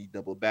Z, and then you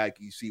double back,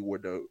 you see where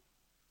the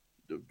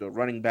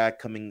running back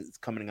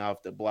coming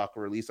off the block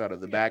or release out of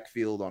the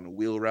backfield on a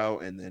wheel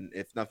route, and then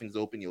if nothing's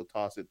open, you'll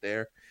toss it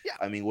there. Yeah.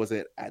 I mean, was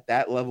it at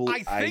that level?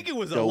 I think it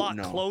was a lot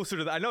closer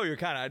to that. I know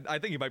you're I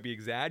think you might be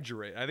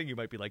exaggerating. I think you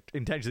might be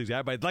intentionally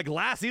exaggerating. But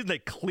last season, they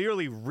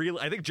clearly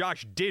I think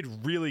Josh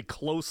did really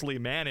closely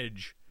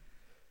manage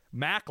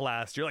Mac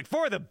last year,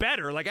 for the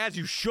better, as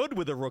you should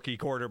with a rookie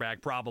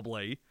quarterback,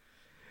 probably.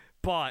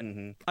 But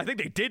I think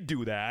they did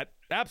do that.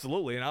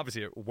 Absolutely. And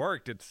obviously it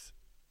worked. I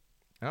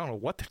don't know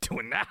what they're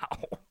doing now.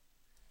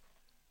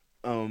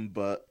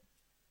 But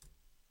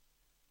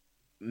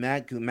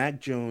Mac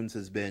Jones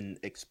has been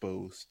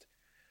exposed.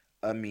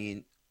 I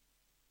mean,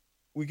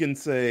 we can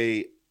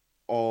say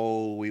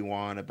all we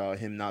want about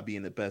him not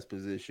being the best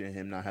position,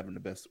 him not having the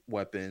best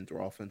weapons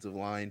or offensive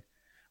line,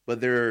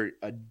 but there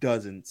are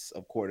dozens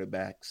of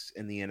quarterbacks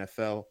in the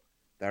NFL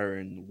that are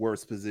in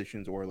worse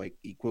positions or like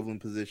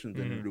equivalent positions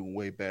and are doing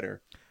way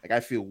better. Like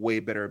I feel way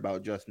better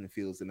about Justin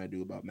Fields than I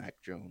do about Mac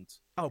Jones.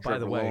 Oh, by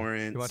the way, you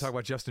want to talk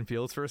about Justin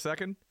Fields for a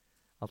second?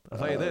 I'll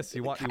tell you this: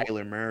 you want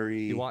Kyler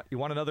Murray. You want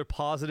another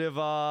positive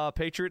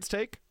Patriots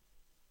take?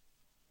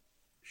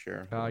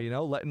 Sure.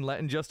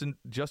 Letting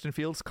Justin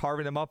Fields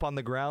carving him up on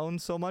the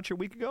ground so much a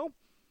week ago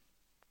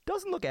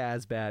doesn't look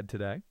as bad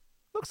today.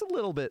 Looks a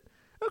little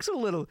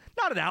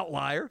not an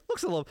outlier.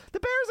 Looks a little. The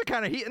Bears are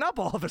kind of heating up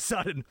all of a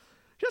sudden.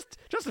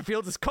 Justin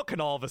Fields is cooking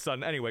all of a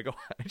sudden. Anyway, go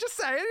on. Just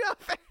saying.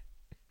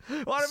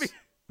 Want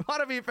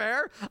to be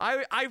fair?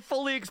 I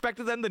fully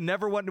expected them to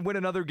never want to win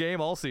another game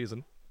all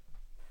season.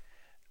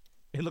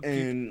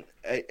 And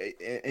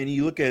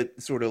you look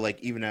at sort of like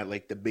even at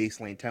like the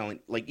baseline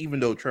talent, like even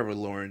though Trevor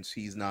Lawrence,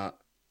 he's not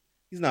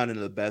in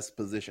the best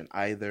position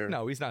either.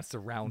 No, he's not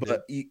surrounded.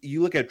 But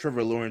you look at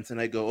Trevor Lawrence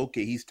and I go,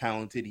 okay, he's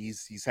talented.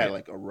 He's had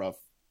like a rough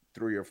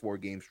 3 or 4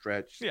 game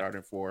stretch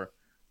starting for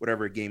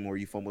whatever game where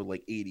you fumbled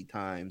like 80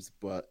 times.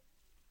 But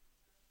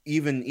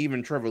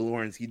even Trevor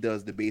Lawrence, he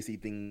does the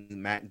basic thing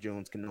Mac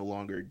Jones can no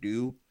longer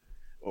do.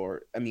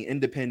 Or, I mean,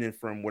 independent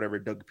from whatever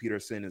Doug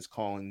Peterson is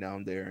calling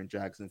down there in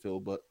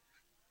Jacksonville. But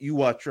you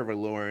watch Trevor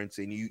Lawrence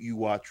and you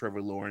watch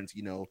Trevor Lawrence,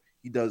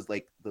 he does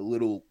like the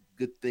little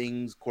good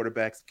things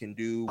quarterbacks can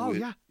do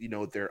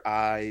with their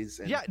eyes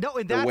and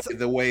and that's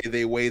the way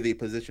they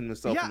position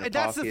themselves in the and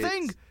that's pockets. the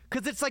thing,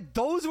 because it's like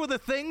those were the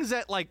things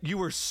that like you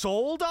were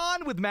sold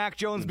on with Mac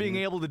Jones being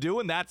able to do,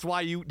 and that's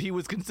why he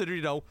was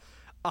considered a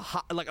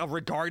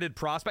regarded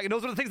prospect, and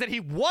those are the things that he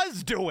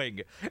was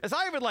doing. It's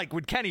not even like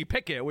with Kenny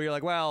Pickett where you're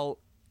like, well,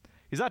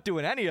 he's not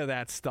doing any of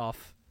that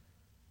stuff.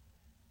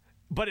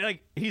 But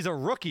like he's a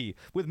rookie.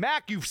 With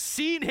Mac, you've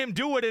seen him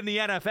do it in the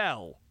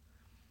NFL.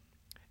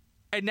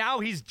 And now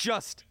he's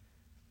just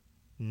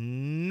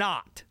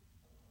not.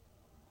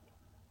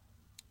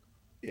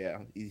 Yeah,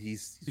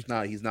 he's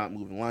not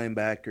moving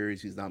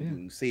linebackers, he's not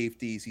moving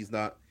safeties, he's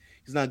not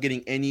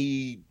getting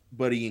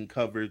anybody in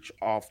coverage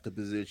off the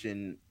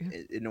position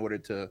in order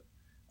to,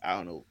 I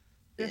don't know,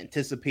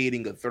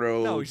 anticipating a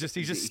throw. No, he's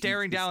just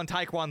staring down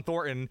Tyquan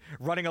Thornton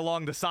running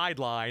along the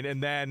sideline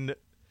and then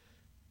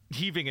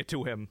heaving it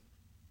to him.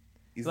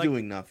 He's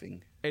doing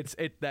nothing.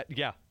 That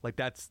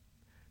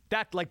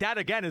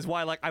again is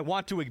why I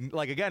want to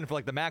again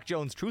for the Mac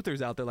Jones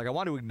truthers out there, I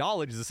want to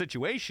acknowledge the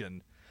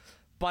situation,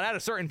 but at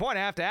a certain point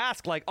I have to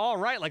ask all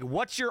right,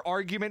 what's your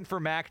argument for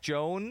Mac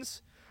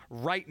Jones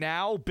right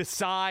now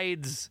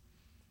besides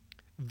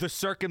the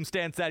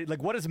circumstance that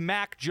what has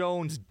Mac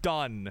Jones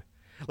done?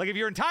 If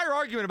your entire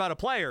argument about a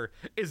player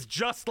is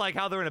just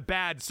how they're in a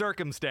bad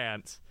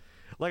circumstance.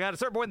 At a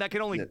certain point, that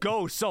can only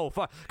go so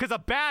far. Because a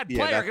bad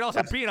player can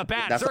also be in a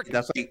bad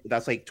circumstance.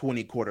 That's like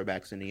 20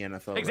 quarterbacks in the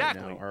NFL right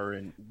now are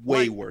in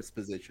way worse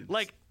positions.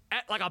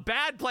 A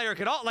bad player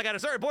can at a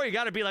certain point, you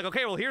got to be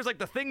okay, well, here's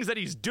the things that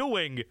he's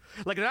doing.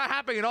 They're not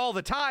happening all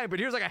the time, but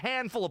here's a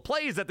handful of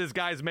plays that this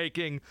guy's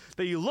making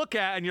that you look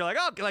at and you're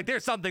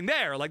there's something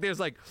there.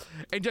 There's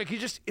and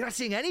you're not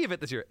seeing any of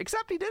it this year.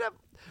 Except he did have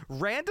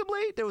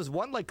randomly. There was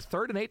one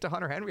 3rd and 8 to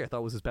Hunter Henry. I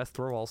thought was his best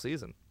throw all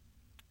season.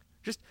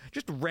 Just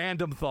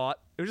random thought.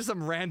 It was just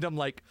some random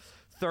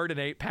 3rd and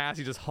 8 pass.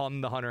 He just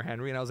hummed the Hunter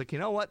Henry, and I was like, you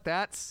know what?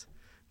 That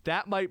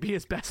might be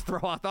his best throw.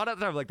 I thought at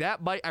the time,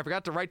 I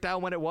forgot to write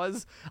down when it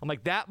was. I'm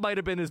that might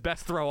have been his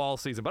best throw all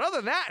season. But other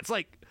than that, it's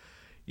I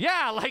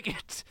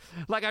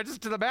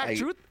just to the back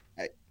truth.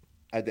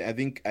 I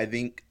think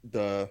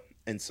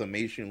in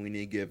summation we need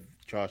to give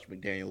Josh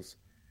McDaniels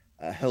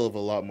a hell of a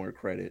lot more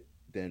credit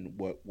than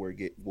what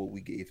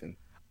we gave him.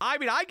 I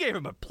mean, I gave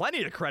him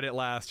plenty of credit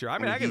last year. I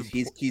mean,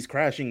 he's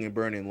crashing and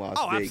burning Las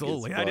Vegas. Oh,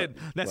 absolutely. I didn't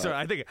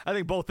necessarily. I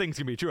think both things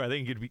can be true. I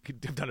think he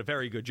could have done a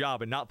very good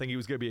job and not think he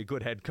was going to be a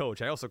good head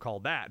coach. I also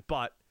called that,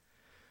 but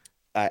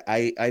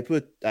I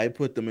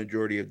put the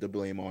majority of the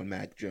blame on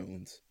Mac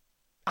Jones.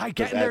 I'm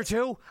getting there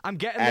too.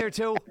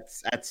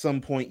 At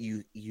some point,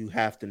 you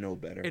have to know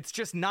better. It's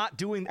just not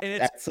doing.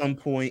 And at some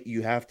point,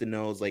 you have to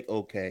know. It's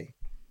okay,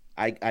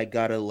 I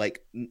gotta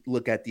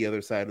look at the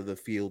other side of the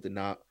field and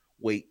not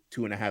wait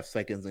 2.5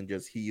 seconds and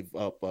just heave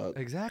up a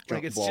jump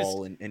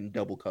ball and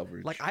double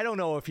coverage. I don't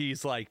know if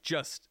he's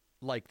just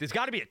there's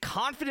got to be a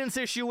confidence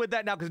issue with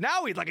that now, because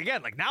now he's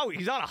now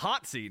he's on a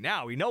hot seat.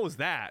 Now he knows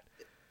that.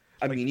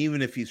 I mean,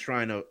 even if he's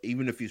trying to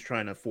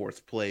force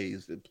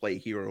plays and play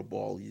hero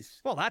ball,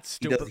 that's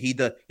stupid. He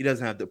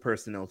doesn't have the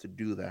personnel to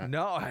do that.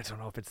 No, I don't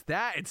know if it's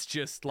that. It's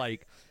just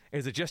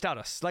is it just out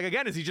of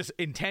again? Is he just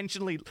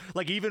intentionally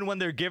even when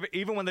they're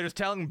just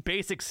telling him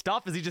basic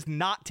stuff? Is he just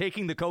not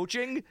taking the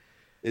coaching?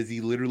 Is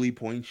he literally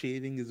point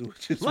shaving? Is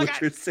what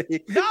you're saying?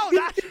 No,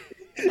 not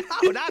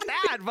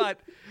that. But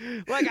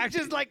I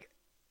just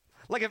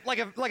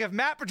if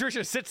Matt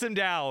Patricia sits him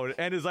down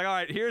and is all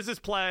right, here's this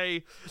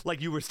play.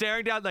 You were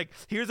staring down.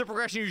 Here's the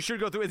progression you should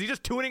go through. Is he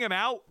just tuning him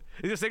out?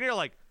 Is he just sitting there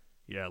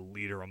Yeah,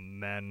 leader of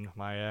men,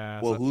 my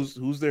ass. Well,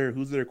 who's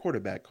their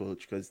quarterback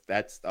coach? Because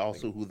that's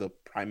also who the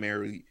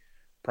primarily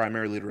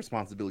the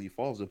responsibility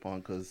falls upon.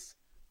 Because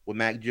when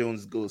Mac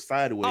Jones goes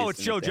sideways, Oh,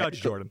 it's Joe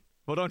Judge, Jordan.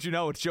 Well, don't you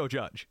know it's Joe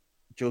Judge?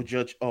 Joe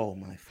Judge. Oh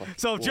my fucking.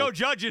 So well, Joe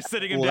Judge is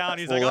sitting him down.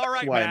 He's like, "All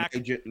right, Mac."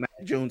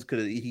 Mac Jones could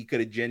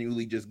have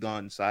genuinely just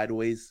gone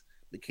sideways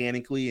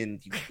mechanically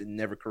and he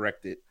never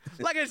corrected.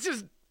 Like it's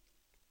just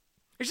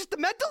the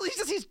mental.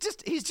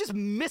 He's just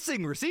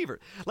missing receiver.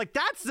 Like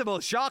that's the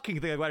most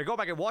shocking thing. Like, when I go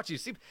back and watch,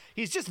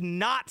 he's just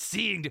not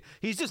seeing.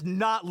 He's just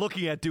not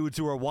looking at dudes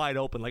who are wide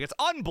open. Like it's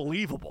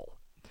unbelievable.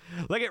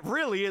 Like it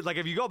really is. Like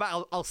if you go back,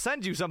 I'll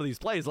send you some of these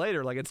plays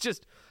later. Like it's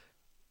just.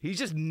 He's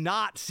just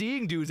not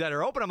seeing dudes that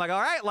are open. I'm like, all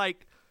right,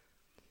 like,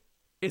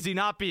 is he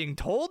not being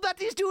told that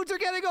these dudes are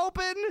getting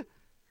open?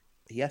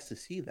 He has to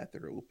see that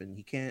they're open.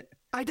 He can't.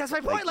 That's my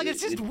point. Like, it's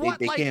just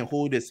they can't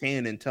hold his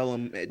hand and tell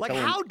him. Like,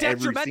 how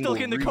detrimental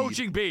can the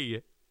coaching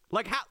be?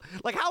 Like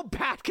how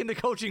bad can the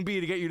coaching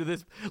be to get you to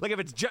this? Like, if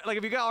it's like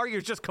if you got argue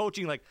it's just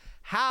coaching, like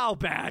how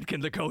bad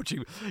can the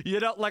coaching?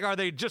 You know, like are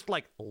they just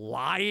like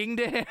lying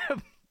to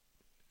him?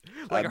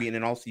 Like, I mean,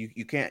 and also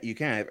you can't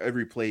have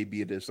every play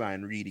be a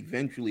design read.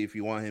 Eventually, if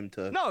you want him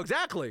to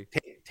exactly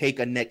take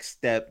a next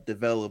step,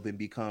 develop, and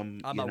become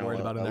I'm not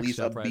worried about a at next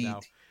step right now.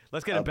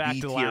 Let's get him back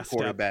to the last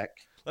quarterback.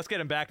 Step. Let's get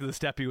him back to the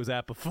step he was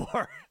at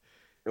before.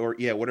 Or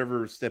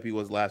whatever step he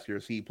was last year,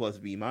 C plus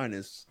B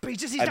minus. But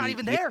he's not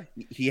even there.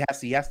 He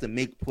has to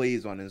make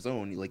plays on his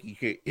own. Like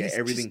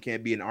everything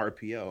can't be an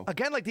RPO.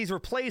 Again, like these were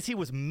plays he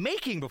was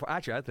making before.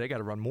 Actually, they got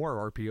to run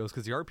more RPOs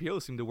because the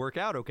RPOs seem to work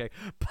out okay.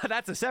 But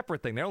that's a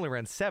separate thing. They only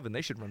ran 7.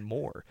 They should run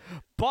more.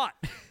 But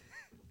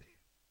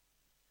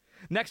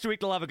next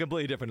week they'll have a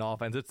completely different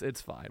offense. It's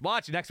fine. Well,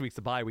 actually, next week's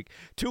the bye week.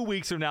 2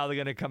 weeks from now they're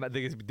gonna come. They're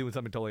gonna be doing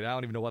something totally. I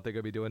don't even know what they're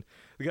gonna be doing.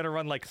 They're gonna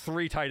run like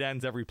 3 tight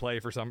ends every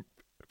play for some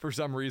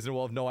reason.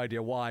 We'll have no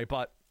idea why,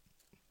 but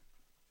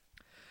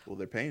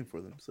they're paying for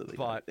them, so they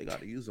got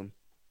to use them.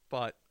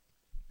 But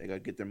they got to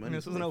get their money.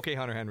 This was an okay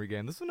Hunter Henry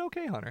game.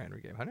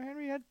 Hunter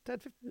Henry had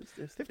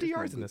 50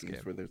 yards in this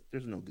game.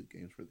 There's no good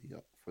games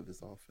for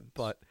this offense.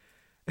 But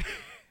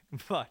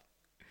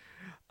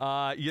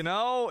you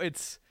know,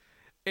 it's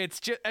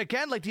just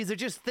again like these are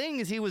just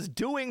things he was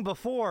doing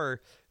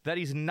before that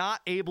he's not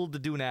able to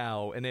do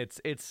now, and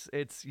it's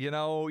you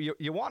know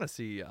you want to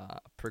see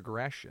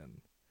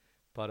progression.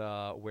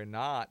 But we're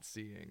not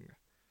seeing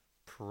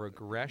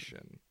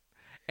progression.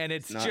 And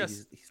he's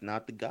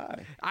not the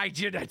guy.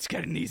 It's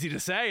getting easy to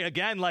say.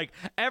 Again, like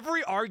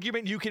every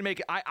argument you can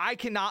make, I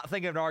cannot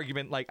think of an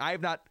argument. Like I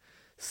have not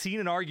seen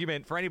an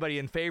argument for anybody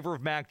in favor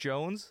of Mac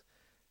Jones.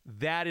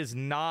 That is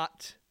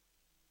not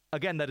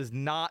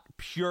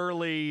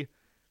purely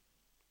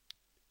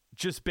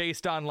just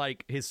based on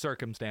like his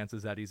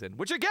circumstances that he's in,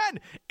 which again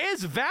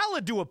is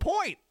valid to a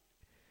point.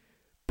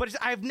 But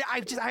I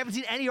haven't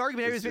seen any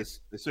argument.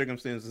 The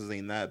circumstances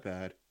ain't that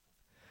bad.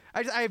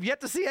 I have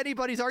yet to see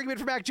anybody's argument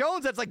for Mac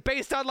Jones that's like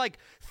based on like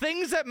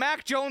things that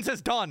Mac Jones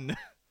has done.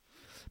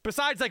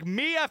 Besides like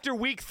me after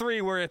week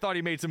 3 where I thought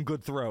he made some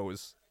good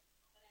throws.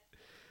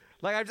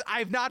 Like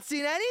I've not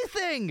seen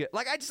anything.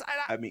 Like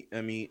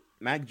I mean,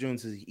 Mac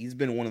Jones he's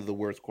been one of the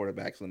worst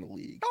quarterbacks in the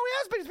league. Oh, he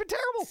has been. He's been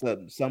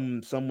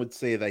terrible. Some would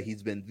say that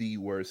he's been the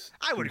worst.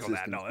 I wouldn't go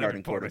that. No,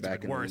 starting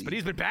quarterback in the league, but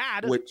he's been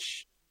bad.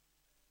 Which,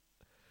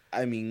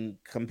 I mean,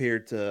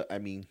 compared to,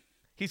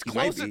 he's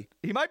close.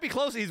 He might be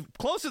close. He's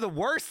closer to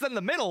worse than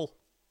the middle.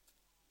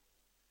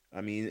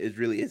 I mean,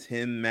 it's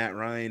him, Matt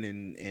Ryan,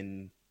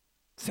 and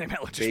Sam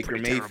Ellinger, Baker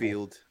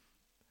Mayfield.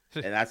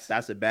 And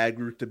that's a bad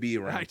group to be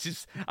around.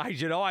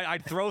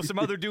 I'd throw some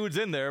other dudes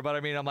in there, but I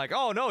mean, I'm like,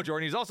 oh no,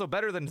 Jordan, he's also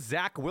better than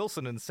Zach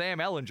Wilson and Sam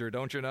Ellinger,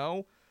 don't you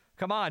know?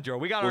 Come on, Joe,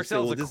 we got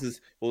ourselves.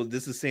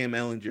 This is Sam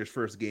Ellinger's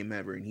first game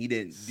ever, and he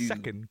didn't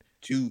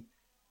do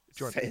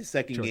his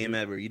second game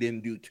ever. He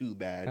didn't do too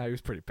bad. He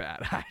was pretty bad.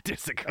 I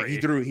disagree.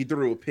 He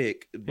threw a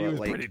pick. But he was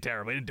pretty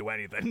terrible. He didn't do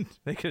anything.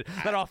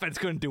 That offense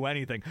couldn't do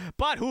anything.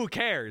 But who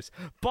cares?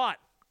 But.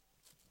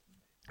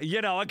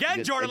 You know,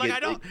 again, Jordan, I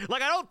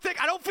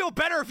don't feel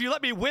better if you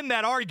let me win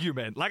that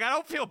argument. Like, I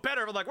don't feel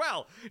better if I'm like,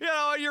 well, you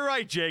know, you're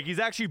right, Jake. He's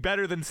actually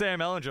better than Sam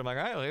Ellinger. I'm like,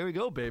 all right, here we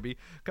go, baby.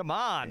 Come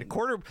on.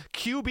 Quarter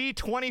QB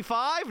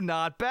 25,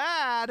 not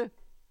bad.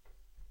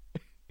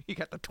 He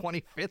got the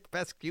 25th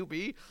best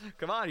QB.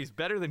 Come on, he's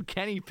better than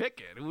Kenny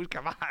Pickett.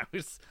 Come on,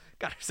 we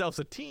got ourselves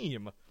a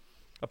team.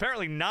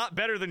 Apparently not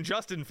better than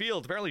Justin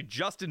Fields. Apparently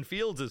Justin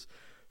Fields is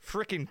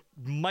freaking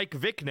Mike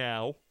Vick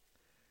now.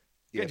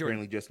 Yeah,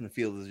 apparently Justin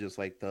Fields is just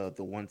like the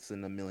once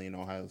in a million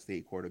Ohio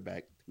State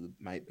quarterback who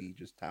might be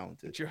just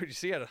talented. You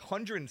see, he had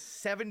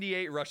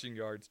 178 rushing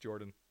yards,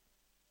 Jordan.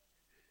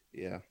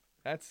 Yeah.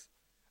 That's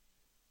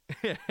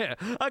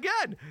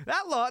again,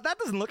 that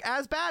doesn't look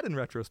as bad in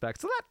retrospect.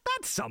 So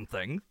that's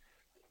something.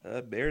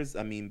 Bears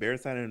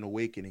had an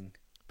awakening.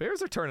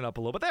 Bears are turning up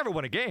a little bit. They haven't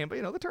won a game, but,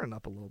 you know, they're turning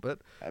up a little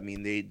bit. I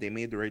mean, they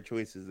made the right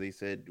choices. They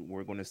said,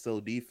 we're going to sell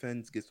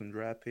defense, get some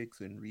draft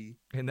picks, and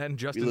then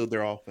reload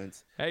their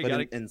offense. Hey, but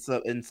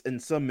in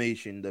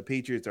summation, the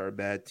Patriots are a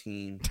bad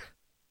team.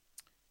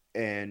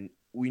 And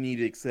we need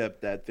to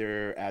accept that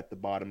they're at the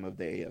bottom of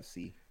the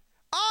AFC.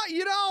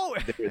 You know,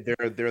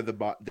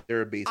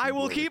 they're a base. I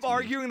will keep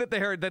arguing that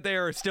they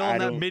are still in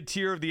that mid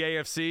tier of the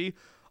AFC.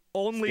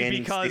 Only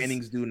because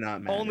standings do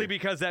not matter. Only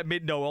because that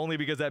mid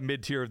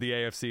tier of the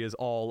AFC is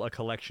all a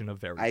collection of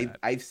very bad.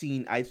 I've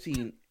seen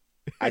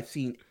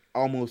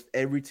almost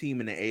every team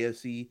in the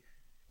AFC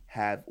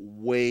have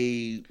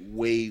way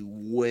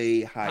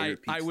higher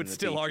peaks. I would than the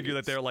still argue that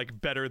Patriots. they're like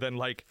better than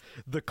like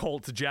the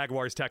Colts,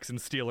 Jaguars,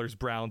 Texans, Steelers,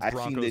 Browns, I've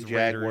Broncos, seen the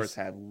Jaguars Raiders.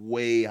 have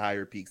way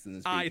higher peaks than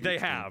this. They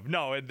have.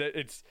 No,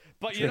 it's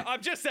but you know,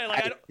 I'm just saying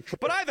like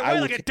but either I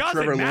way, would like it take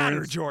doesn't Trevor matter,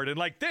 Lawrence. Jordan.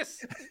 Like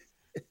this.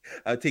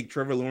 I'll take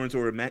Trevor Lawrence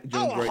over Mac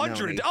Jones right now.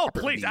 100. Oh,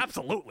 please,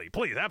 absolutely.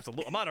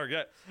 I'm not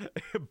arguing.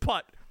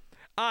 But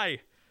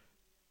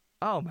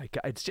oh my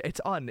God, it's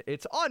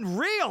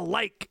unreal.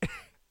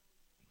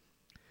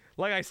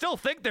 Like I still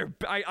think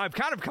I've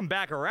kind of come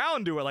back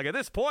around to it. Like at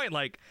this point,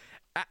 like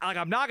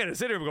I'm not gonna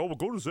sit here and go, well,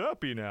 go to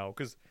Zappy now,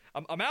 because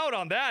I'm out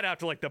on that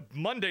after like the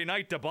Monday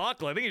night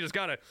debacle. I think you just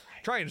gotta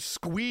try and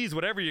squeeze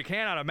whatever you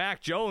can out of Mac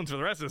Jones for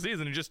the rest of the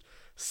season and just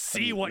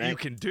see what you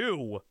can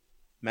do.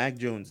 Mac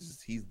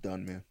Jones, he's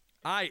done, man.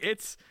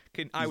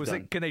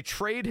 Can they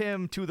trade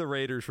him to the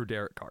Raiders for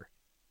Derek Carr?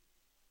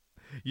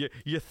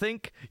 You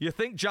think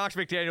Josh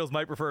McDaniels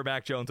might prefer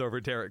Mac Jones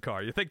over Derek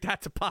Carr? You think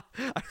that's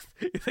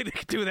you think they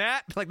could do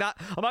that? Like not.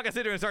 I'm not gonna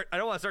sit there and start. I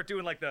don't want to start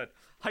doing like the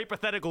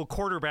hypothetical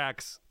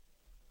quarterbacks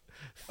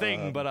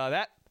thing,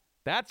 but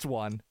that's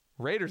one.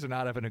 Raiders are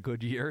not having a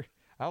good year.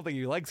 I don't think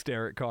he likes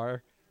Derek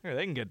Carr. Here,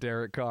 they can get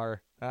Derek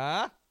Carr.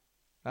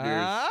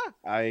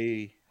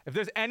 If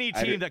there's any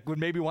team that would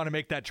maybe want to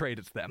make that trade,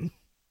 it's them.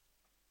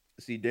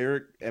 See,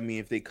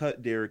 if they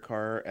cut Derek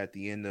Carr at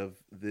the end of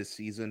this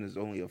season, is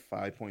only a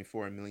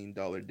 $5.4 million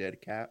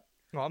dead cap.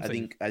 Well, I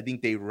think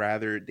they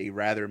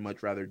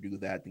much rather do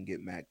that than get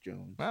Mac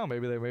Jones. Well,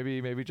 maybe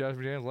Josh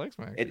McDaniels likes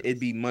Mac.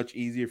 It'd be much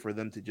easier for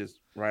them to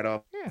just write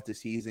off the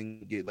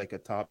season, get like a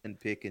top 10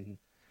 pick, and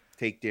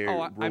take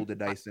roll the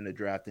dice in the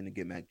draft and to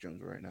get Mac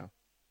Jones right now.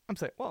 I'm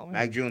saying, well,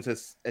 Mac Jones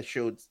has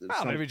showed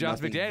maybe Josh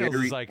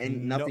McDaniels is like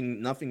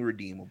nothing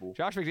redeemable.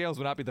 Josh McDaniels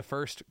would not be the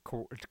first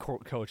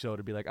coach though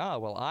to be like,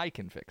 well, I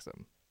can fix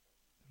him.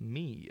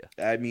 Me.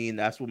 I mean,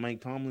 that's what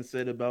Mike Tomlin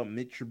said about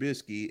Mitch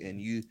Trubisky,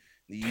 and you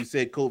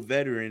said Colt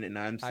veteran, and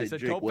I said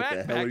Jake, what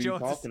the hell are you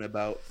talking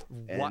about?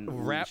 And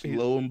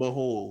lo and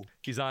behold,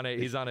 he's on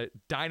a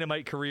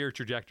dynamite career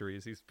trajectory.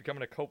 He's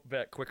becoming a Colt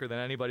vet quicker than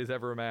anybody's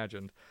ever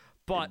imagined.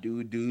 But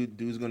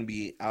dude's gonna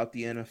be out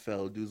the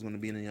NFL. Dude's gonna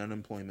be in the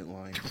unemployment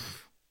line.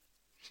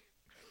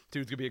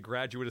 Dude's gonna be a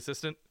graduate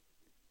assistant.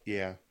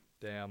 Yeah.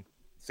 Damn.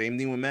 Same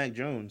thing with Mac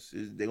Jones.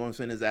 They're gonna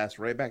send his ass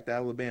right back to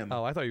Alabama.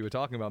 Oh, I thought you were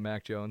talking about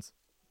Mac Jones.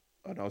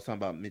 Oh no, I was talking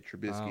about Mitch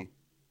Trubisky. Oh.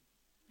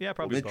 Yeah,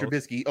 probably. Mitch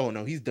Trubisky. Oh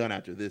no, he's done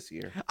after this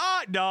year.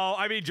 No,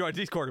 I mean, George,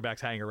 these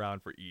quarterbacks hang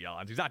around for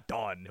eons. He's not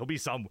done. He'll be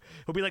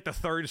like the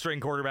third string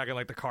quarterback in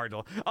like the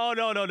Cardinal. Oh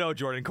no,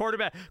 Jordan.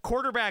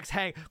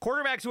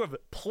 Quarterbacks who have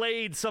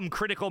played some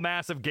critical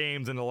mass of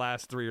games in the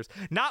last 3 years.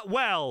 Not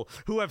well,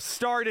 who have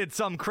started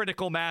some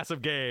critical mass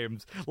of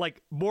games,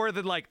 like more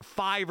than like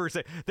 5 or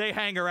 6. They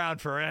hang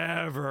around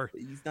forever.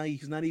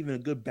 He's not even a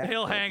good backup.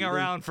 He'll hang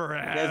around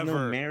forever. He has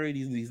no merit.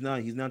 He's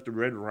not the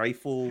Red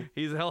Rifle.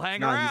 He'll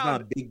hang around. He's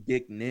not Big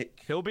Dick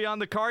Nick. He'll be on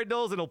the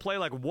Cardinals and he'll play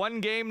like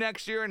one game next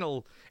year,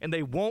 and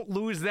they won't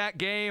lose that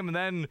game, and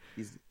then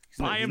he's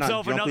buy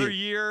himself another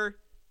year.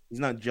 He's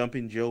not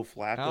jumping Joe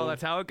Flacco. Oh,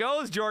 that's how it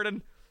goes,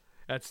 Jordan.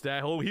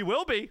 He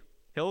will be.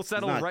 He'll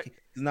settle right.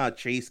 He's not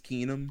Chase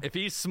Keenum. If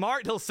he's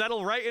smart, he'll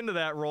settle right into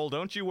that role.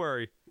 Don't you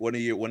worry. One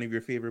of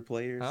your favorite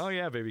players. Oh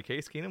yeah, baby,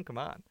 Case Keenum. Come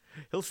on,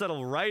 he'll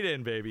settle right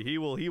in, baby. He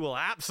will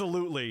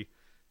absolutely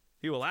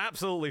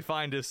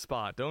find his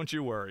spot. Don't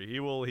you worry. He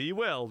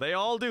will. They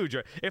all do,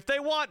 if they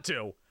want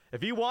to.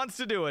 If he wants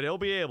to do it, he'll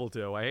be able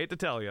to. I hate to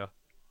tell you.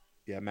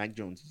 Yeah, Mac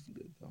Jones isn't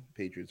good, though.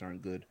 Patriots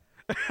aren't good.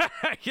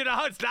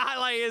 It's not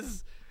like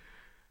his...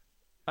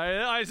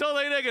 I still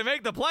think they can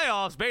make the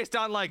playoffs based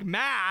on, like,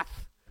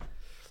 math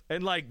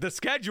and, like, the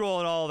schedule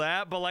and all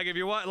that. But, like, if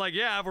you want... Like,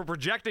 yeah, if we're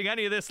projecting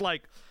any of this,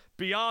 like,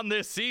 beyond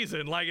this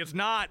season, like, it's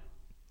not...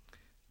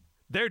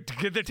 They've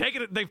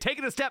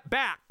taken a step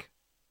back.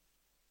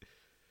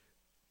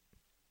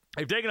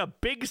 They've taken a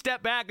big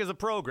step back as a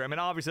program, and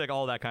obviously, like,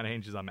 all that kind of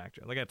hinges on Mac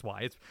Jones. Like, that's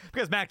why. It's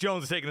because Mac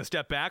Jones is taking a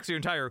step back, so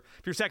if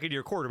your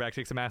second-year quarterback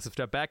takes a massive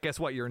step back, guess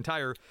what? Your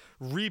entire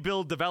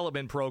rebuild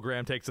development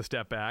program takes a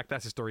step back.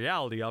 That's just the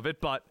reality of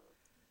it, but...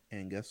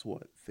 And guess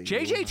what?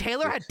 J.J.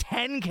 Taylor had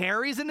 10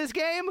 carries in this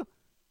game?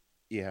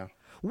 Yeah.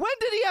 When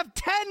did he have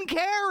 10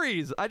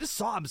 carries? I just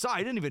saw him. Sorry,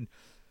 I didn't even...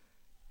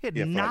 He had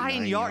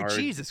 9 yards.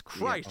 Jesus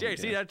Christ. Yeah,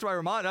 see, that's why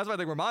I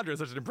think Ramondre is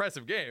such an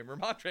impressive game.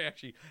 Ramondre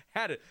actually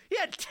had it. He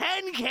had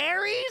 10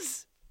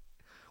 carries?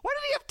 Why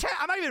did he have 10?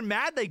 I'm not even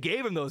mad they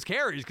gave him those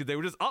carries because they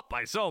were just up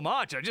by so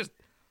much.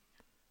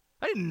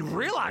 I didn't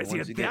realize he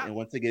had that. And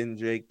once again,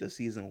 Jake, the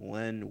season will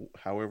end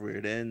however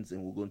it ends,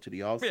 and we'll go into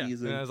the off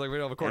season. Yeah, it's like we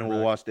don't have a and quarterback.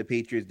 we'll watch the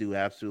Patriots do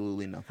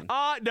absolutely nothing.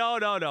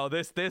 No.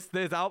 This.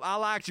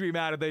 I'll actually be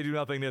mad if they do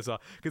nothing this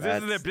off, because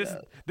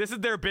this is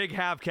their big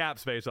half cap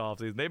space off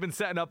season. They've been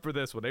setting up for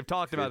this one. They've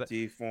talked about it.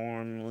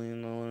 $54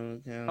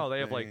 million. Oh,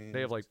 they have like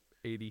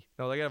 80.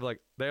 No, they have like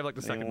the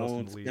second most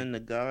in the league. Spend the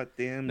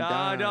goddamn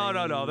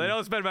No. They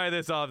don't spend money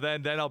this off.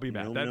 Then I'll be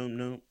mad.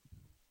 No.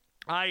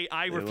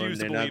 I refuse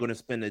to believe. They're not going to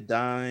spend a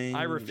dime.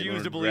 I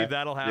refuse to believe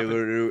that'll happen.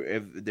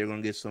 They're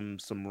going to get some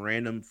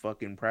random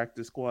fucking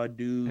practice squad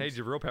dudes. Hey,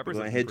 Jabril Peppers.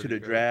 They're going to head to the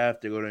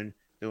draft. They're going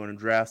to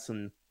draft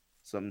some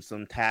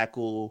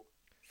tackle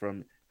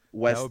from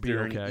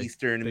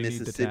Eastern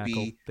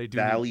Mississippi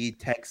Valley,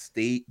 Tech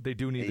State. They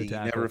do need the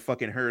tackle. You never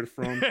fucking heard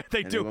from.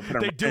 They do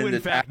in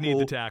fact need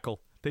the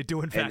tackle. They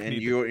do in fact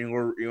need. You're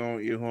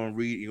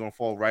gonna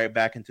fall right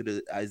back into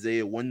the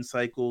Isaiah Wynn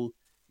cycle.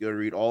 You're gonna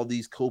read all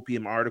these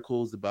copium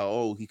articles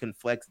about he can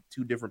flex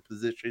two different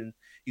positions.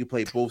 You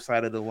play both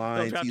sides of the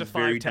line. He's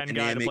very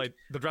dynamic.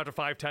 They'll draft a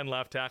 5'10"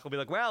 left tackle. Be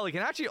like, well, he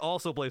can actually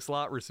also play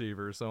slot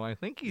receiver. So I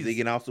think They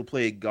can also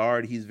play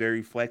guard. He's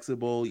very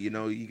flexible. You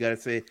gotta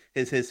say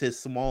his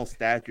small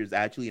stature is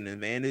actually an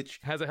advantage.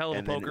 Has a hell of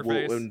a poker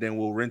face. And then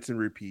we'll rinse and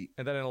repeat.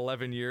 And then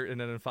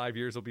in 5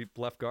 years he'll be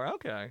left guard.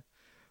 Okay.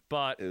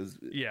 But this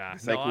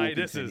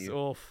is.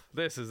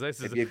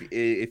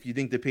 If you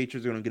think the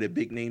Patriots are going to get a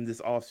big name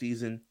this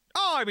offseason,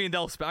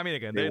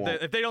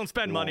 if they don't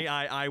spend money,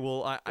 I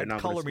will. I'd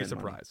color me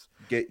surprised.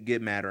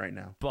 Get mad right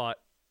now. But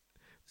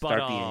start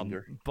the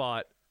anger.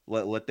 But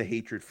let the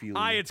hatred fuel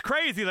you. It's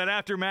crazy that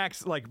after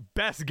Mac's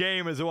best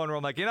game is the one where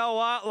I'm like, you know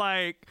what,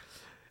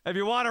 if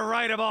you want to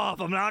write him off,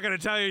 I'm not going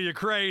to tell you're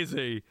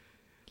crazy.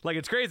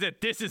 It's crazy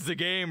that this is the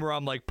game where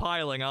I'm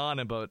piling on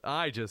him, but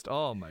and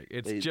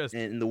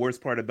the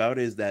worst part about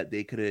it is that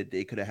they could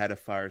have had a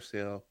fire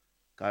sale,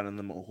 gotten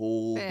them a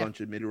whole bunch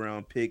of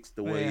mid-round picks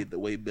the way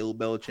Bill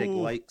Belichick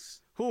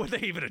likes. Who would they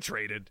even have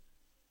traded?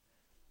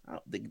 I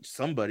don't think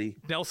somebody.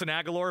 Nelson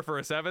Aguilar for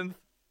a 7th?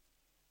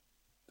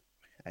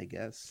 I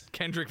guess.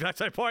 Kendrick,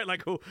 that's my point.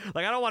 Who?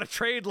 I don't want to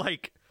trade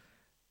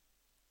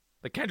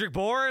Kendrick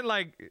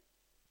Bourne.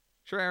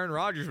 Sure, Aaron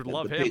Rodgers would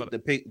love him. But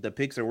the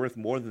picks are worth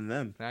more than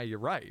them. You're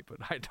right, but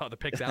I know the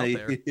picks out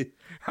there.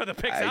 Are the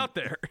picks out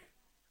there?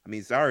 I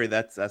mean, sorry,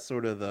 that's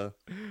sort of the.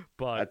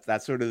 But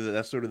that's sort of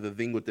the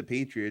thing with the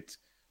Patriots.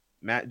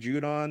 Matt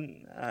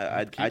Judon,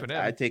 I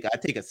take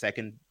a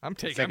second. I'm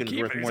taking second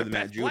worth more than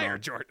Matt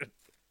Judon. Jordan.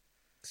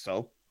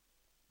 So.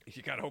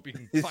 You gotta hope you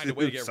can find a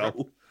way to get. Gotta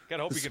hope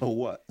you can. So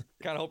what?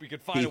 Gotta hope you can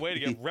find a way to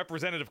get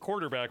representative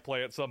quarterback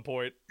play at some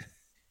point.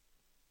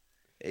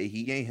 Hey,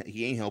 he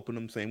ain't helping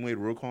them same way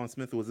Roquan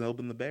Smith was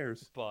helping the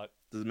Bears. But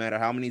doesn't matter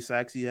how many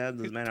sacks he has,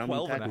 doesn't matter how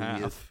many tackles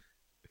he is.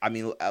 I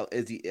mean,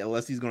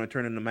 unless he's going to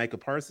turn into Micah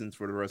Parsons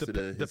for the rest of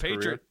his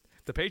career.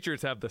 The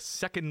Patriots have the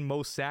second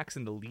most sacks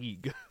in the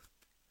league.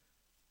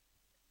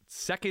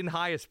 Second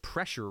highest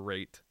pressure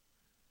rate,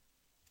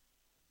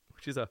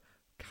 which is a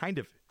kind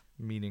of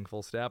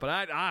meaningful stat. But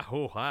I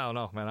don't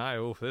know, man.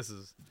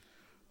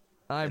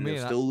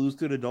 They'll still lose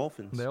to the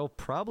Dolphins. They'll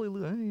probably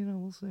lose.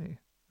 We'll see.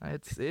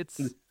 It's it's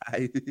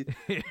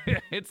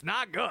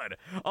not good.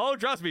 Oh,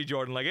 trust me,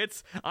 Jordan.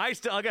 I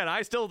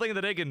still think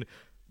that they can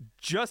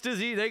just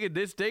as easy. They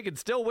can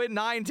still win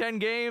 9-10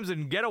 games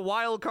and get a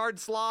wild card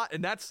slot,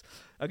 and that's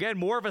again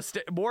more of a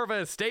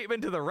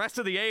statement to the rest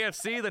of the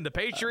AFC than the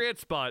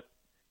Patriots. But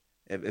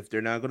if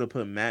they're not going to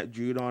put Matt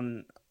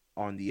Judon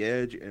on the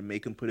edge and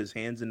make him put his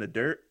hands in the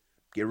dirt,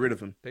 get rid of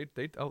him. They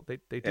do.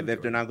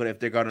 If they're not going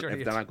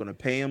to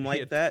pay him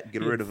like that,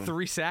 get rid of him.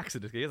 3 sacks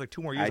in this game. He has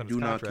 2 more years on his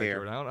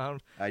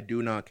contract. I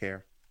do not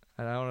care.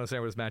 I don't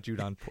understand what his Matt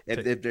Judon.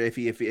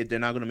 If they're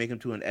not going to make him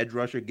to an edge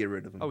rusher, get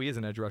rid of him. Oh, he is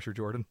an edge rusher,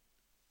 Jordan.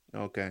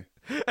 Okay.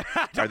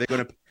 Are they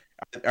going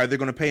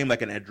to pay him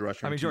like an edge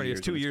rusher? I mean, Jordan, he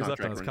has 2 years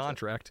left on his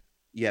contract.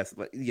 Yes.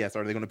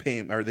 Are they going to pay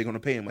him? Are they going to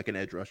pay him like an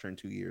edge rusher in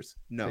 2 years?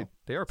 No.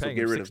 They are paying.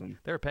 So get rid of him.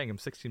 They're paying him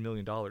 $16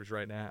 million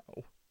right now.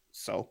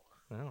 So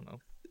I don't know.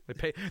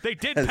 They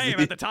did pay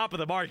him at the top of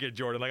the market,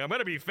 Jordan. I'm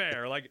gonna be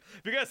fair. If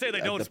you're gonna say they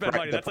don't spend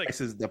money, that's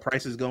the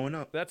price is going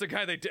up. That's a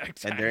guy they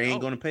and they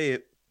ain't gonna pay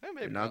it.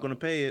 They're not gonna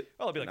pay it.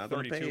 Well, it'll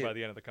be 32 by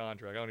the end of the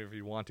contract. I don't know if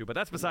you want to, but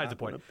that's besides the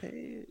point.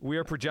 We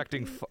are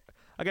projecting.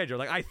 Again,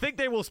 Jordan. I think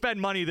they will spend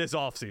money this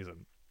offseason.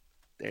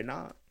 They're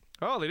not.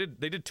 Oh, they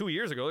did. They did 2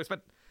 years ago.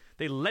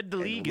 They led the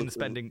league in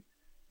spending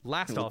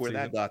last offseason. Where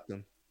that got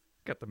them.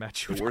 Got the Matt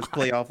Judon. The worst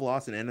playoff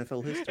loss in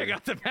NFL history. They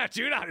got the Matt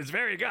Judon. It's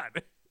very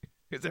good.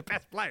 He's their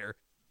best player.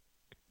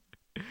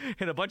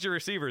 And a bunch of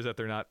receivers that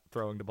they're not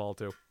throwing the ball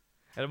to.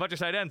 And a bunch of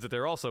tight ends that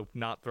they're also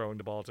not throwing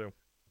the ball to.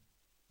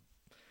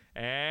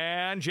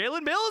 And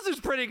Jalen Mills is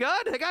pretty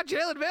good. They got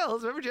Jalen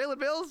Mills. Remember Jalen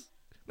Mills?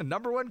 The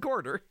number 1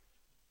 corner.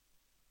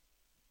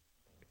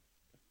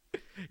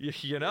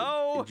 You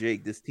know,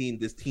 Jake, this team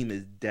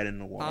is dead in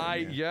the water.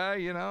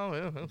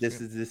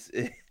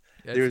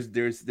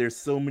 There's There's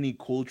so many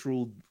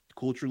cultural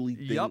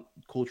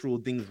cultural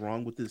things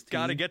wrong with this team.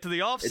 Gotta get to the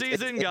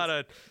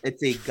offseason.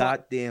 It's a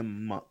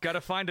goddamn muck.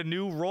 Gotta find a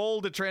new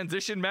role to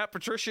transition Matt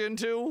Patricia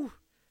into.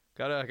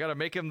 Gotta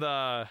make him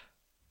the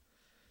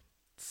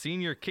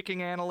senior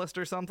kicking analyst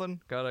or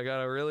something.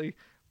 Gotta really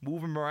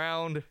move him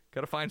around.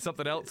 Gotta find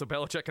something else so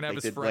Belichick can have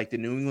his friend. Like the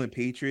New England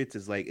Patriots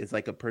is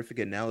like a perfect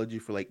analogy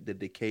for like the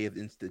decay of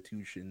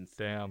institutions.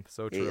 Damn,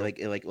 so true.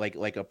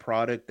 Like a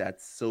product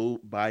that's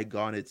so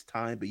bygone its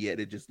time, but yet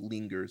it just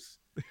lingers.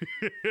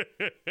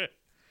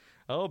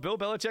 Oh, Bill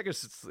Belichick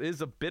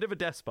is a bit of a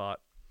despot,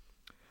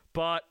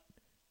 but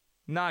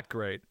not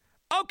great.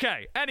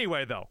 Okay.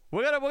 Anyway, though,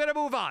 we're gonna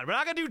move on. We're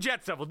not gonna do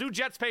Jets stuff. We'll do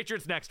Jets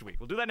Patriots next week.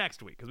 We'll do that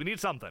next week because we need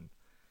something.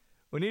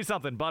 But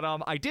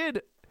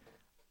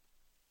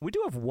we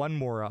do have one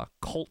more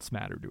Colts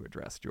matter to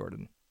address,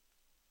 Jordan.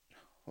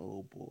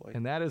 Oh boy.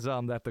 And that is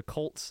that the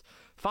Colts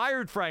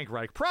fired Frank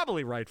Reich,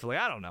 probably rightfully.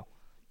 I don't know.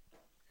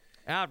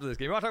 After this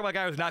game, we want to talk about a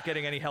guy who's not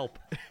getting any help,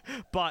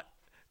 but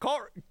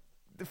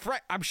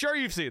I'm sure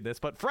you've seen this,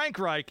 but Frank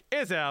Reich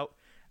is out,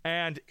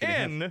 and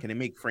can it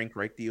make Frank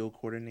Reich the O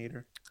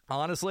coordinator?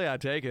 Honestly,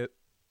 I'd take it.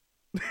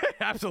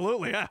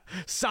 Absolutely, yeah.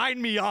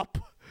 Sign me up,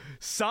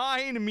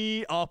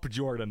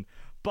 Jordan.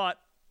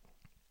 But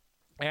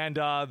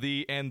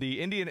the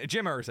Indian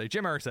Jim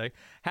Irsay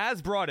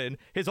has brought in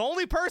his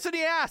only person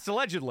he asked,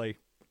 allegedly.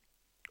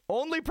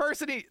 Only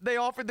person they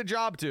offered the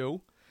job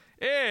to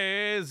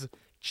is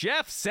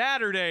Jeff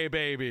Saturday,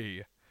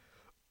 baby.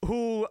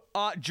 Who,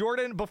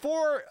 Jordan,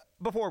 before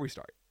we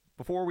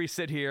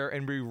sit here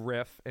and we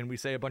riff and we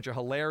say a bunch of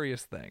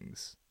hilarious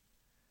things,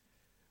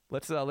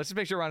 let's just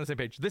make sure we're on the same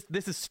page.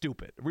 This is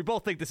stupid. We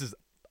both think this is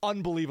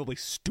unbelievably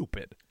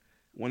stupid.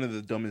 One of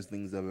the dumbest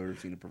things I've ever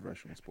seen in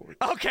professional sports.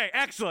 Okay,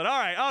 excellent. All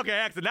right, okay,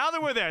 excellent. Now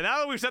that we're there, now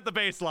that we've set the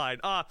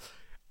baseline,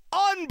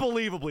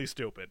 unbelievably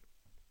stupid.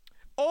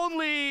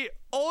 Only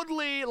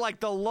like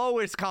the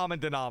lowest common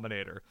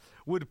denominator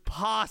would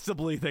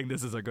possibly think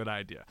this is a good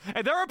idea.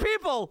 And there are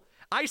people,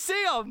 I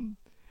see them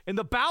in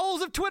the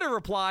bowels of Twitter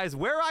replies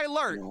where I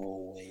learned.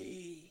 No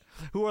way.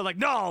 Who are like,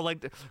 no,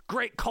 like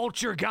great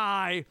culture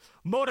guy,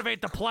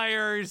 motivate the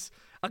players,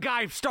 a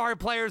guy star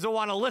players will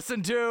want to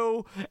listen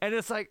to, and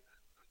it's like,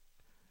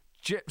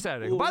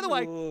 Saturday. By the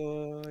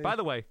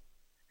way,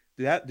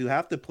 do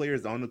half the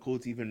players on the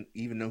Colts even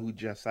know who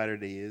Jeff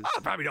Saturday is? I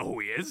probably know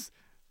who he is,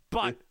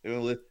 but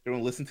they're gonna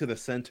listen to the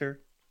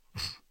center.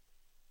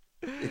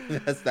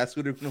 that's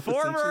what they're gonna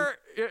former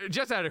listen to?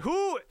 Jeff Saturday,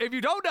 who, if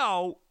you don't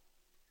know,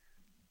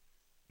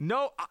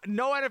 no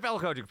NFL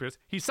coaching experience.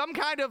 He's some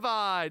kind of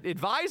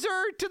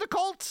advisor to the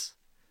Colts.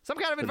 Some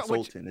kind of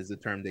consultant is the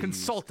term they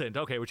consultant.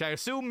 use. Okay, which I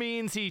assume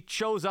means he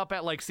shows up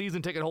at like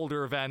season ticket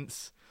holder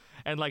events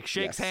and like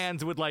shakes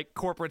hands with like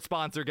corporate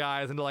sponsor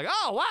guys, and they're like,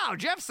 "Oh wow,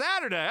 Jeff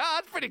Saturday, oh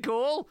that's pretty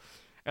cool."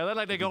 And then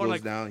like he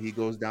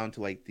goes down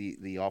to like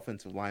the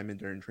offensive lineman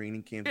during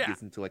training camp,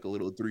 gets into like a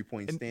little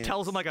 3-point stance,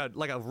 tells him like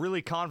a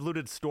really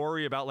convoluted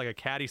story about like a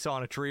cat he saw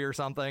on a tree or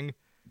something.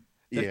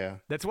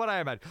 That's what I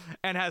imagine.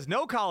 And has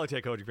no college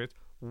head coaching experience.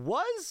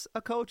 Was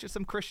a coach at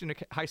some Christian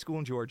high school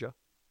in Georgia.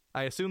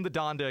 I assume the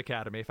Donda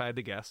Academy, if I had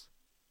to guess.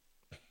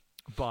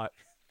 But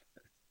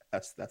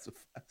that's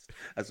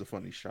a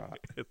funny shot.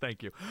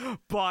 Thank you.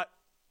 But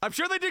I'm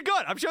sure they did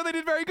good. I'm sure they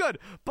did very good.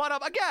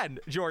 But again,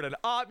 Jordan,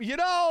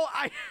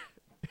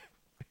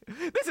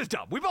 this is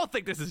dumb. We both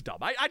think this is dumb.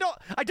 I don't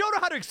know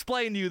how to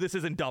explain to you this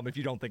isn't dumb if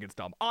you don't think it's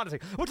dumb.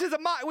 Honestly, which is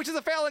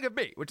a failing of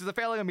me,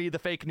 the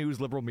fake news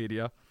liberal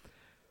media.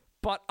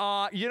 But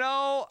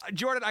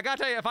Jordan, I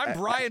gotta tell you, if I'm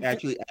Brian,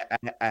 actually,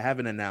 I have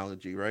an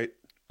analogy, right?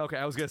 Okay,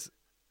 I was gonna.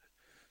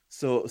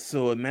 So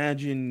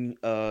imagine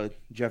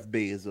Jeff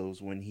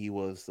Bezos when he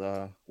was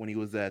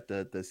at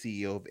the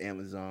CEO of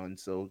Amazon.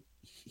 So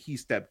he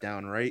stepped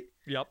down, right?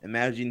 Yep.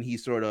 Imagine he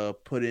sort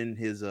of put in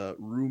his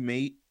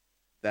roommate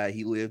that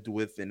he lived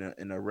with in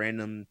a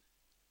random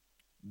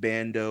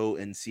bando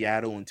in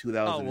Seattle in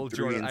 2003,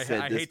 Jordan, and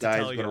said, "This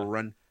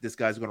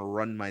guy's gonna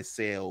run my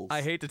sales."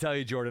 I hate to tell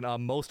you, Jordan,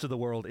 most of the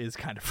world is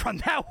kind of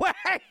run that way.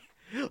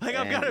 Like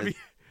I'm gonna be.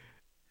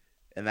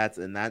 And that's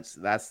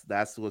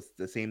what's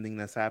the same thing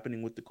that's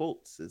happening with the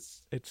Colts.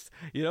 It's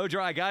Jordan,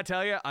 I gotta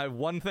tell you,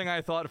 first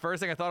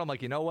thing I thought, I'm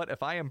like, you know what?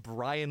 If I am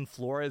Brian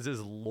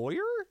Flores' lawyer,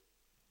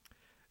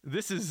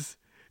 this is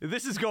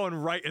going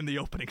right in the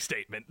opening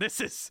statement.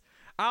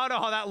 I don't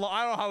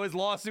know how his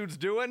lawsuit's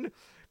doing,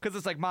 because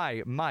it's like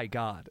my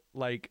God,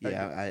 like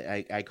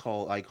I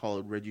call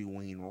it Reggie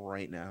Wayne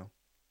right now.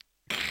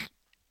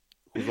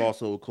 Who's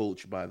also a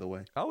coach, by the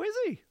way. Oh, is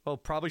he? Well,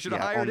 probably should have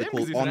hired him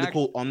on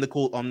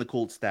the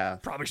Colt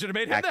staff. Probably should have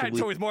made him that,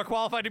 so he's more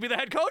qualified to be the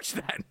head coach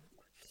then.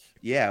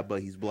 Yeah,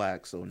 but he's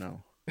black, so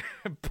no.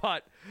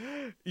 But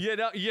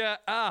it's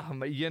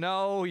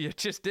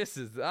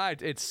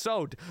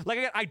so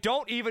like I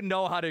don't even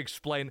know how to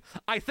explain.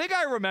 I think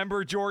I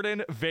remember,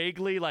 Jordan,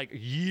 vaguely, like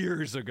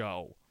years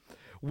ago,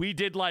 we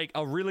did like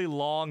a really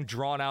long,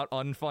 drawn out,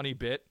 unfunny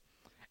bit,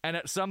 and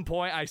at some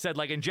point I said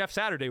like, and Jeff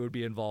Saturday would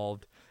be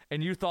involved.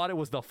 And you thought it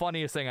was the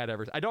funniest thing I'd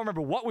ever. I don't remember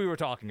what we were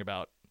talking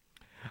about.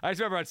 I just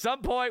remember at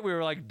some point we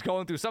were like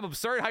going through some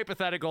absurd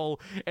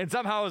hypothetical, and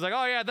somehow I was like,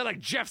 oh yeah, then like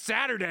Jeff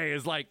Saturday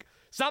is like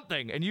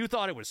something, and you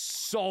thought it was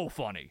so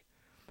funny.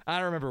 I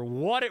don't remember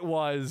what it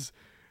was,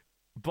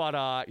 but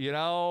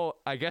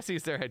I guess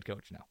he's their head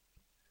coach now.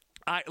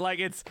 And like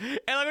we're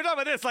talking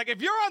about this, like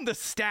if you're on the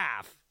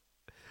staff,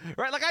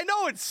 right? Like I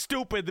know it's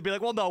stupid to be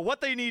like, well, no,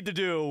 what they need to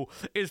do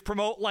is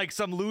promote like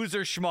some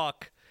loser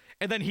schmuck,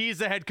 and then he's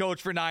the head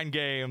coach for 9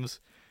 games.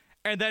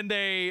 And then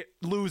they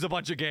lose a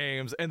bunch of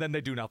games, and then they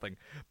do nothing.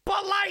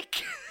 But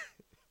like,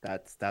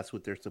 that's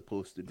what they're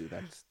supposed to do.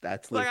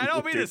 That's like I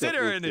don't mean to sit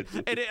here and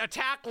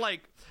attack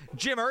like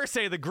Jim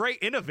Irsay, the great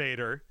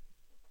innovator.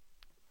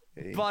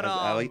 Hey, but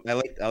I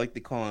like to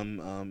call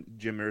him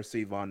Jim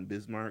Irsay von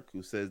Bismarck,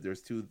 who says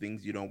there's 2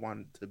 things you don't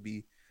want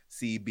to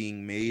see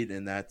being made,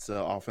 and that's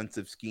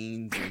offensive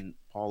schemes and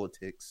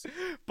politics.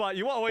 But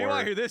you want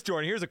to hear this,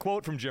 Jordan? Here's a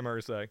quote from Jim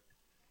Irsay.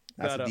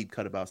 That's a deep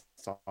cut about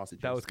sausages.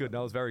 That was good.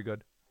 That was very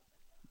good.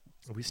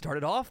 We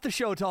started off the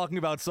show talking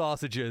about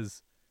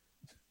sausages.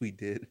 We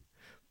did.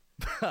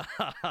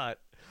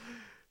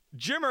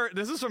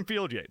 This is from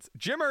Field Yates.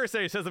 Jim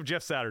Irsay says of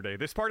Jeff Saturday,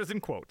 this part is in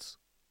quotes,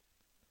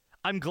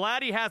 "I'm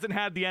glad he hasn't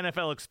had the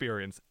NFL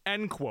experience,"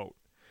 end quote.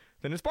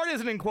 Then his part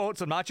isn't in quotes,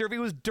 so I'm not sure if he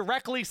was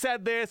directly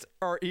said this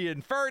or he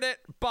inferred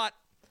it, but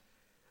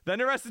then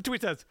the rest of the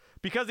tweet says,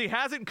 because he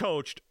hasn't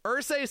coached,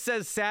 Irsay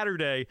says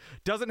Saturday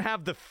doesn't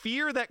have the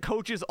fear that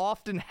coaches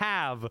often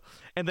have,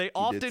 and they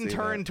often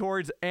turn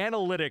towards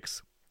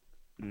analytics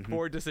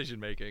for decision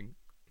making.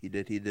 He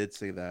did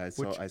say that.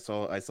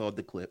 I saw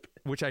the clip.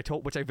 Which I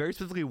very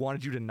specifically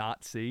wanted you to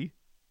not see.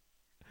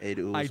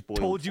 I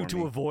told you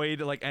to avoid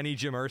like any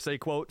Jim Irsay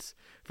quotes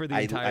for the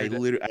entire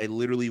day. I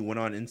literally went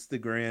on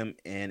Instagram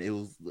and it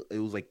was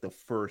like the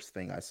first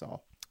thing I saw.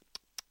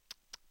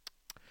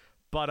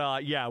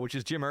 But which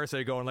is Jim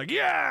Irsay going like,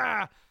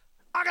 yeah,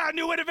 I got a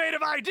new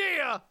innovative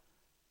idea.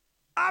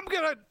 I'm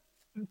gonna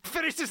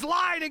finish this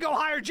line and go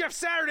hire Jeff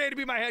Saturday to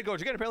be my head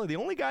coach. Again, apparently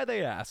the only guy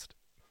they asked.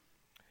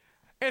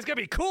 It's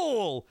gonna be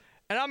cool,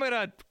 and I'm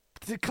gonna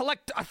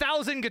collect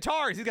 1,000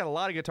 guitars. He's got a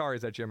lot of guitars,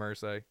 that Jim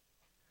Irsay.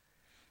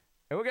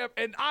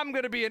 And I'm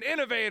gonna be an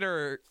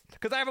innovator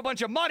because I have a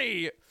bunch of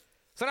money.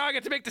 So now I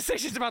get to make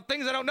decisions about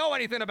things I don't know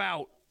anything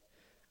about.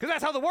 Because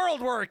that's how the world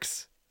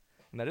works.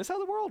 And that is how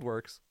the world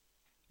works.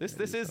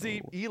 This is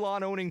the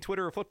Elon owning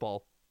Twitter of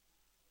football.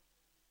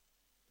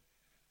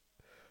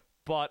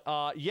 But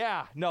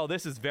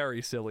this is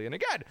very silly. And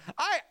again,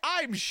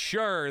 I'm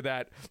sure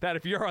that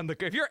if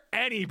you're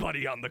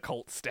anybody on the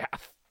Colts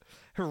staff,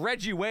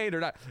 Reggie Wayne or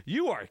not,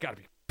 you are gotta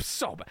be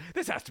so bad.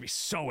 This has to be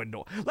so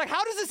annoying. Like,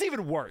 how does this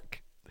even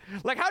work?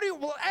 Like, how do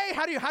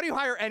you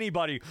hire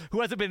anybody who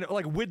hasn't been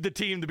like with the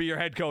team to be your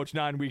head coach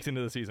 9 weeks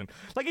into the season?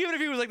 Like, even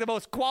if he was like the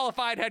most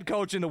qualified head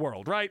coach in the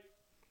world, right?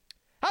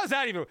 How does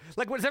that even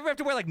like? Does everyone have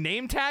to wear like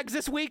name tags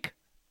this week?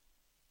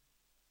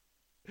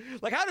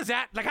 Like, how does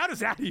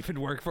that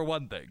even work for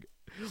one thing?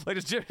 Like,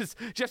 is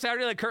Jeff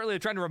Saturday like currently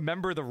trying to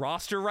remember the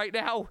roster right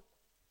now?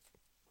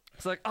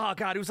 It's like, oh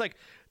god, who's like,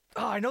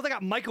 oh, I know they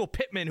got Michael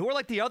Pittman. Who are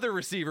like the other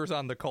receivers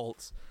on the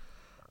Colts?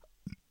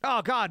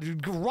 Oh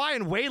god,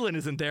 Ryan Whalen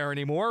isn't there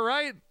anymore,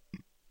 right?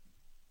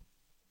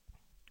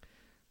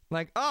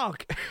 Like, oh,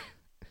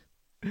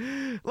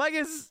 like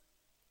it's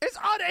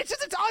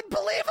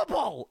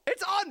unbelievable.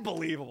 It's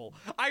unbelievable.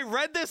 I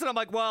read this and I'm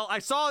like, well, I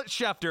saw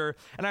Schefter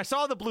and I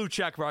saw the blue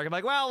check mark. I'm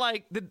like, well,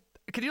 like,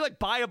 can you like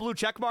buy a blue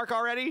check mark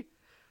already?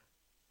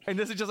 And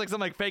this is just like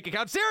some like fake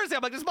account. Seriously,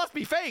 I'm like, this must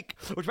be fake.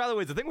 Which, by the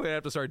way, is the thing we're gonna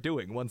have to start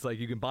doing once like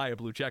you can buy a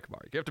blue check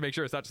mark. You have to make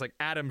sure it's not just like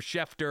Adam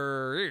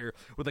Schefter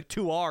with like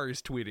 2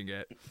 R's tweeting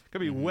it. It's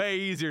gonna be way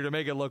easier to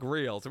make it look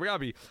real. So we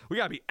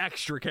gotta be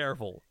extra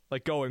careful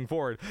like going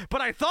forward.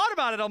 But I thought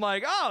about it. I'm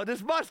like, oh,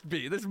 this must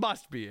be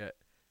it.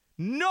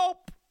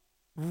 Nope.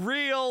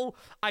 Real.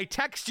 I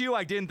text you.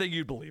 I didn't think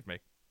you'd believe me.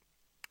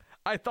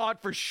 I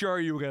thought for sure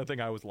you were going to think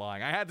I was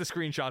lying. I had the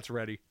screenshots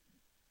ready.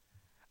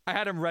 I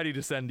had them ready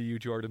to send to you,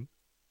 Jordan.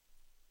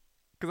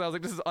 Because I was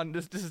like,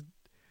 this is,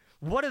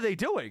 what are they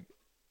doing?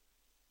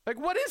 Like,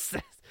 what is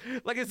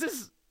this? Like, is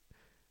this,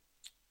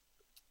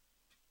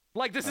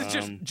 like, this is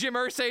just Jim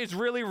Irsay is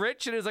really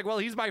rich and is like, well,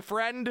 he's my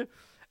friend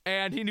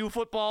and he knew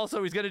football,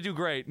 so he's going to do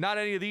great. Not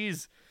any of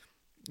these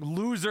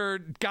loser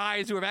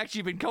guys who have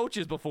actually been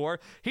coaches before.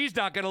 He's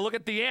not going to look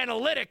at the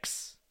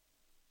analytics.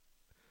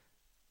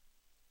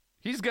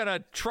 He's going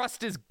to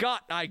trust his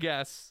gut, I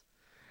guess,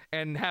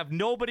 and have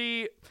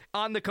nobody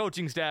on the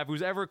coaching staff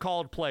who's ever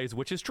called plays,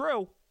 which is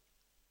true.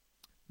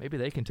 Maybe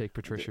they can take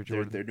Patricia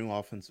Jordan. Their new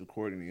offensive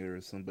coordinator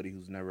is somebody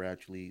who's never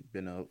actually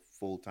been a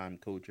full-time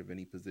coach of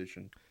any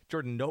position.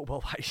 Jordan, no,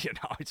 well,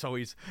 so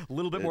he's a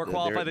little bit more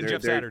qualified than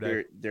Jeff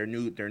Saturday. Their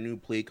new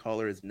play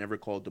caller is never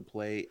called to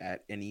play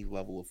at any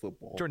level of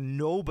football. Jordan,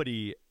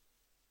 nobody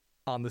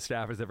on the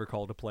staff has ever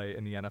called a play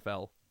in the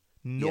NFL.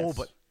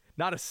 Nobody. Yes.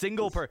 Not a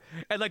single person.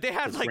 And like they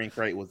had like Frank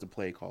Wright was the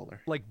play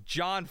caller. Like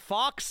John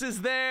Fox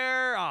is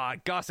there.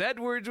 Gus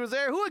Edwards was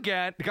there. Who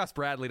again? Gus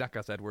Bradley, not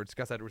Gus Edwards.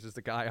 Gus Edwards is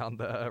the guy on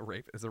the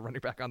Ravens. Is the running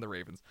back on the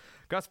Ravens.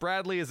 Gus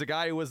Bradley is the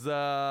guy who was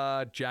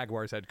the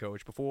Jaguars head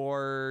coach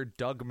before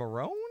Doug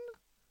Marrone.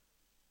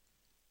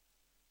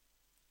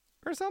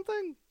 or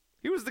something.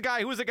 He was the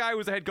guy who was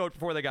a head coach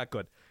before they got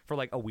good for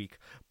like a week.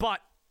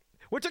 But,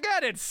 which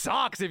again, it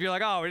sucks if you're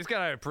like, oh, we're just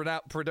going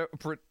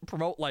to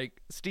promote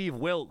like Steve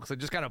Wilkes and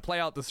just kind of play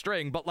out the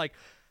string. But like,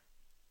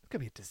 it's going to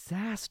be a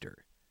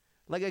disaster.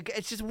 Like,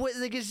 it's just,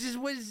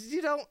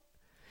 you don't,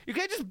 you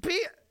can't just be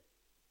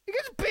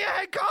a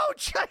head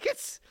coach. Like,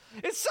 it's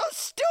so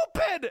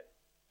stupid.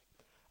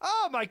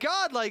 Oh my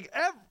God. Like,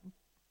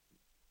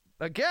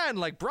 again,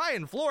 like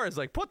Brian Flores,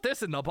 like put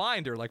this in the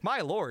binder. Like, my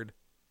Lord.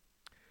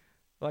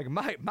 Like,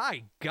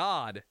 my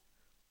God.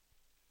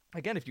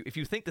 Again, if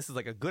you think this is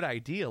like a good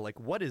idea, like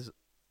what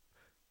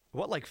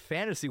like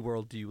fantasy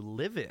world do you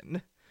live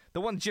in?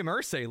 The one Jim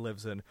Irsay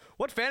lives in.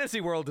 What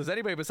fantasy world does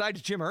anybody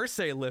besides Jim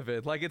Irsay live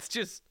in? Like, it's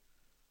just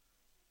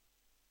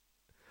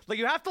like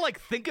you have to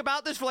like think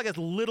about this for like as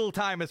little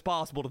time as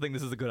possible to think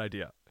this is a good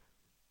idea.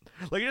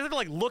 Like, you just have to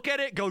like look at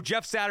it, go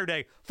Jeff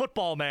Saturday,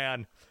 football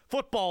man,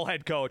 football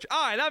head coach.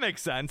 All right, that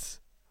makes sense.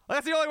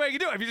 That's the only way you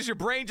can do it. If your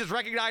brain just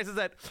recognizes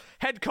that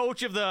head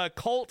coach of the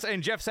Colts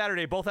and Jeff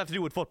Saturday both have to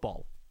do with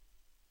football.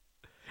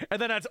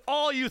 And then that's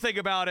all you think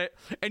about it,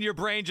 and your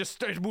brain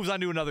just moves on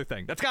to another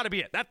thing. That's got to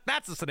be it.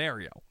 That's the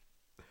scenario.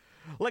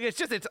 Like,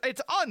 it's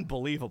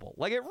unbelievable.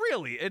 Like, it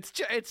really, it's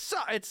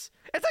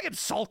like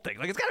insulting.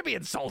 Like, it's got to be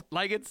insult.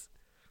 Like, it's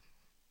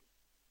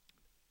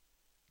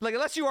like,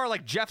 unless you are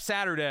like Jeff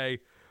Saturday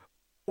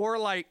or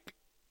like,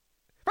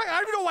 right, I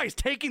don't even know why he's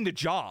taking the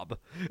job.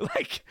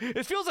 Like,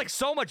 it feels like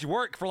so much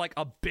work for like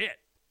a bit.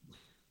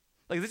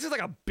 Like, this is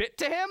like a bit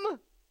to him.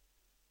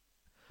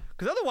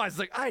 Because otherwise,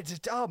 like,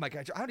 oh my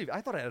God,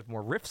 I thought I had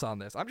more riffs on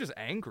this. I'm just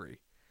angry.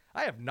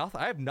 I have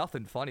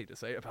nothing funny to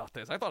say about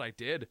this. I thought I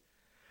did.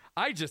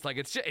 I just like,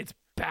 it's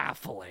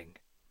baffling.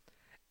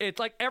 It's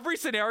like every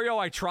scenario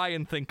I try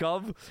and think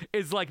of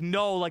is like,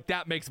 no, like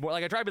that makes more,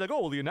 like I try to be like,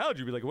 oh, well, the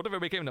analogy would be like, what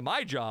if it came to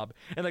my job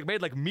and like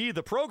made like me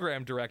the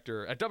program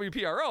director at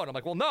WPRO? And I'm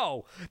like, well,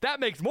 no,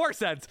 that makes more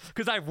sense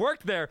because I've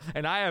worked there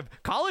and I have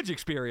college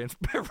experience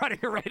running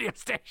a radio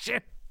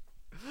station,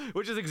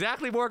 which is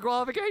exactly more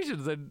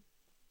qualifications than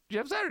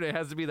Jeff Saturday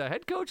has to be the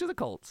head coach of the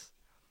Colts.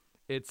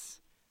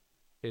 It's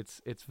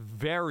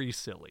very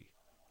silly.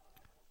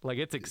 Like,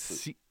 it's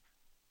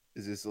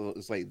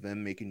like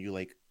them making you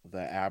like the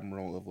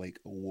admiral of like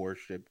a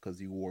warship because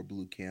you wore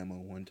blue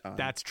camo one time.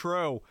 That's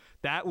true.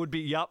 That would be,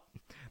 yep.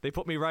 They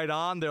put me right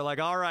on. They're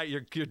like, all right,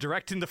 you're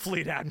directing the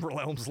fleet, Admiral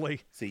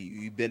Elmsley. See,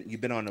 you've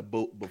been on a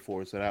boat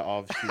before, so that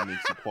obviously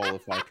makes you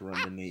qualify to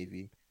run the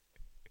Navy.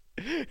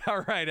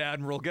 All right,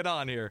 Admiral, get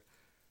on here.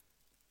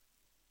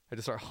 I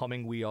just start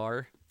humming "We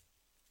Are."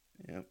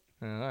 Yep.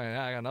 All right,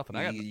 I got nothing.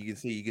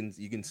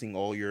 You can sing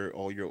all your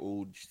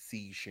old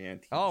sea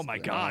shanties. Oh my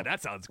God,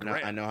 that sounds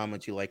great. I know how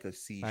much you like a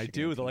sea shanty. I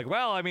do. They're like,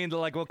 well,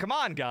 come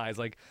on, guys.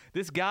 Like,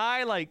 this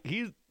guy, like,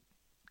 he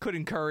could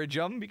encourage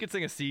them. He could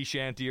sing a sea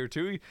shanty or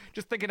two.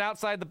 Just thinking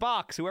outside the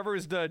box. Whoever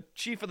is the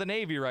chief of the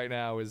Navy right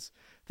now is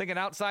thinking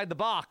outside the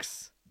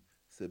box.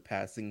 So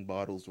passing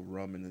bottles of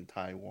rum in the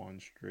Taiwan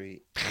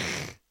Strait.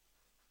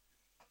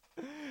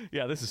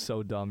 Yeah, this is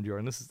so dumb,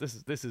 Jordan.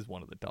 This is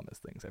one of the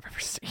dumbest things I've ever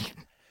seen.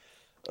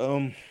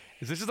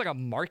 Is this just like a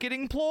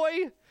marketing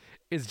ploy?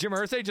 Is Jim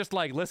Irsay just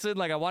like, listen,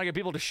 like I want to get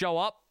people to show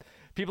up.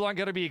 People aren't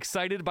going to be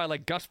excited by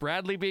like Gus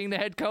Bradley being the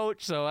head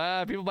coach,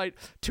 so people might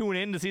tune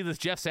in to see this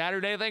Jeff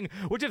Saturday thing.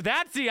 Which, if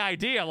that's the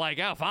idea, like,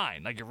 oh,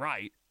 fine, like you're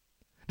right.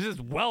 This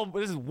is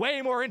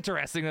way more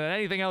interesting than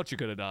anything else you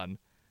could have done.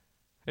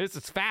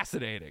 It's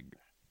fascinating.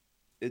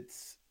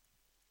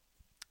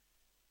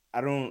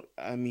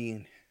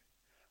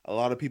 A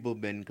lot of people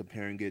have been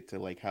comparing it to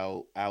like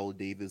how Al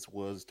Davis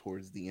was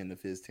towards the end of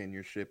his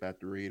tenureship at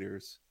the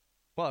Raiders.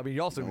 Well, I mean,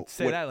 you also could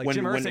say that like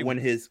Jim Irsay when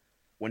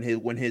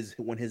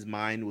his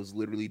mind was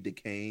literally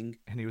decaying,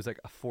 and he was like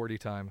a 40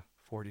 time.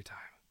 Well,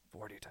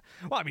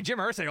 I mean, Jim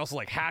Irsay also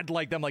like had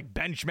like them like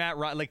bench Matt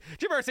Ryan. Like,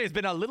 Jim Irsay has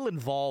been a little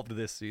involved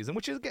this season,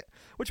 which we're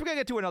gonna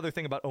get to another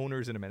thing about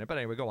owners in a minute. But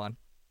anyway, go on.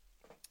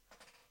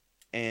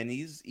 And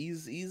he's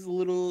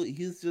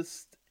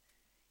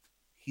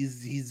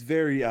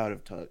very out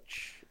of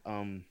touch.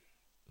 A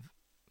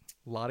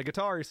lot of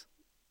guitars.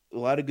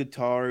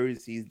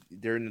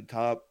 They're in the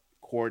top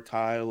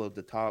quartile of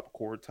the top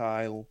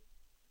quartile.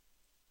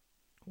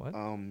 What?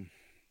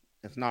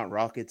 It's not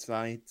rocket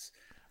science.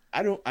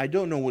 I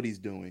don't know what he's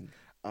doing.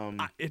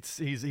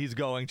 He's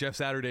going, Jeff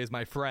Saturday is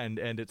my friend,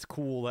 and it's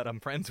cool that I'm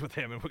friends with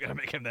him, and we're gonna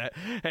make him the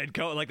head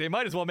coach. Like, they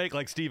might as well make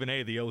like Stephen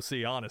A. the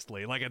OC,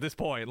 honestly. Like, at this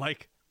point,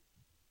 like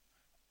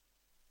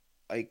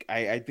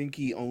I think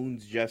he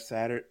owes Jeff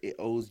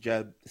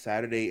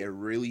Saturday a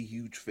really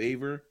huge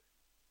favor,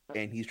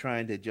 and he's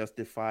trying to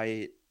justify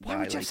it. Why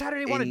would Jeff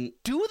Saturday want to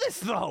do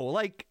this though?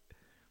 Like,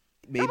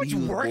 maybe how much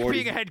work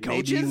being a head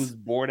coach is? Maybe he was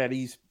bored at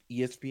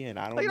ESPN.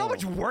 I don't know. You know how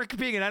much work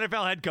being an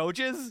NFL head coach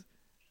is?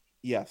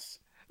 Yes.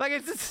 Like,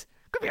 it's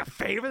could be a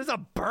favor. It's a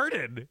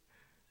burden.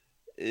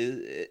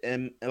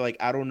 And like,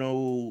 I don't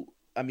know.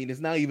 I mean,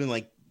 it's not even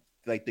like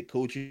the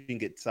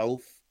coaching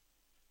itself.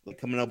 Like,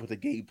 coming up with a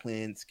game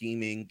plan,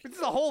 scheming. It's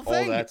the whole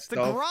thing. All that it's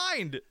stuff. the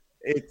grind.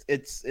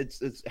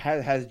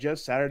 Has Jeff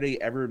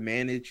Saturday ever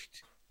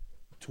managed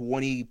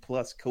 20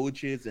 plus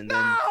coaches and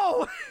then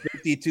No!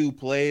 52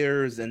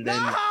 players and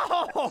then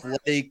No!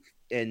 athletic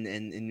and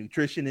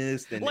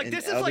nutritionists and Like, and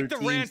this is other like the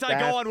team rant I staff.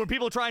 go on when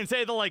people try and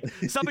say that, like,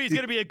 somebody's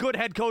going to be a good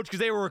head coach because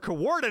they were a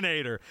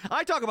coordinator.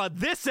 I talk about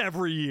this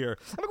every year.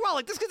 I'm like, well,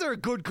 like, just because they're a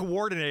good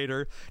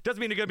coordinator doesn't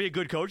mean they're going to be a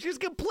good coach. He's a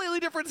completely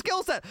different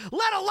skill set,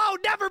 let alone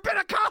never been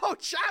a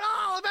coach at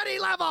all of any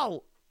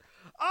level.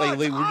 Oh, Like,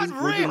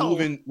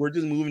 it's we're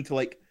just moving to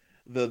like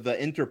the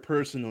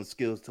interpersonal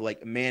skills to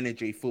like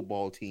manage a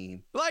football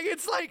team. Like,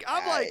 it's like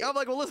I'm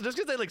like, well, listen, just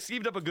because they like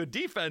schemed up a good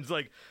defense,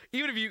 like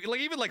even if you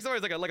like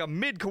somebody's like a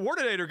mid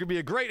coordinator could be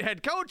a great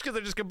head coach because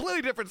they're just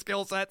completely different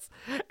skill sets.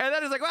 And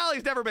then it's like, well,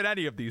 he's never been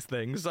any of these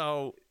things,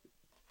 so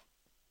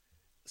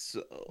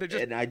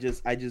and I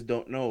just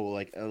don't know.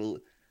 Like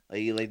do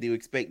you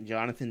expect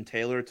Jonathan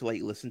Taylor to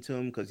like listen to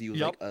him because he was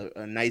like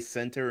a nice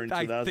center in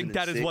 2006? I think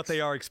that is what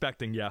they are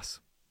expecting. Yes.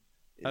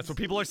 That's what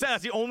people are saying.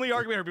 That's the only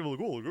argument where people are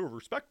like, oh, you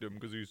respect him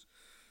because he's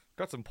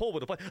got some pull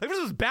with the play. Like, if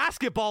this was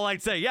basketball,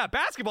 I'd say, yeah,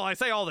 basketball, I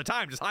say all the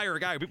time, just hire a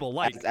guy who people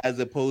like. As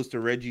opposed to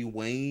Reggie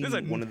Wayne,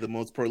 one of the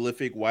most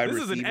prolific wide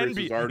receivers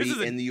who's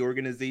already in the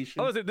organization.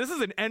 Oh, this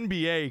is an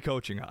NBA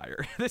coaching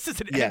hire. This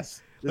is an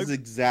This is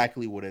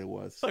exactly what it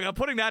was. Like, I'm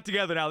putting that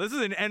together now. This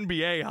is an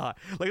NBA hire.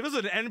 Like, if this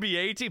is an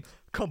NBA team,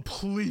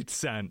 complete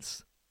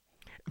sense.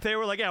 If they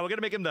were like, yeah, we're going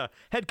to make him the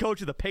head coach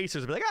of the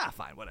Pacers, be like,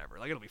 fine, whatever.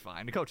 Like, it'll be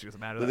fine. The coaching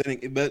doesn't matter.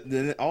 But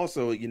then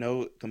also,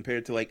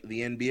 compared to like the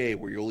NBA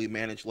where you only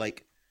manage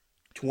like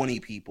 20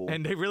 people.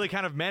 And they really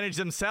kind of manage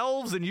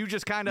themselves and you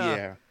just kind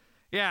of,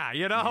 yeah,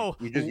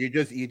 You're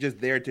just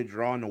there to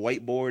draw on the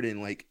whiteboard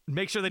and like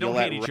make sure they don't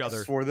hate each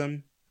other. For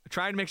them.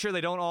 Try and make sure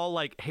they don't all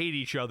like hate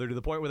each other to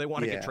the point where they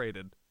want to get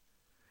traded.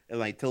 And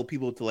like tell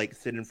people to like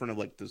sit in front of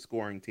like the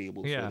scoring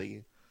table so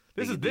they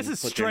This is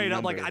straight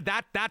up like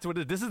that's what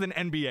it is. This is an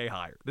NBA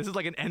hire. This is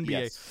like an NBA.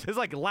 Yes. This is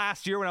like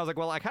last year when I was like,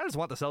 well, I kind of just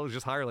want the Celtics to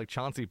just hire like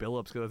Chauncey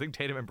Billups because I think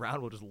Tatum and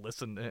Brown will just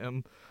listen to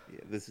him. Yeah,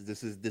 this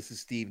is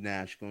Steve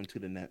Nash going to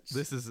the Nets.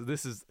 This is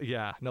this is an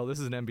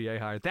NBA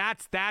hire.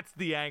 That's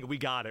the angle. We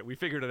got it. We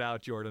figured it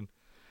out, Jordan.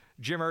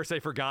 Jim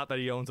Irsay forgot that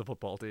he owns a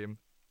football team.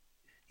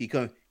 He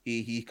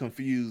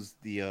confused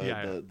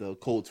the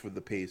Colts with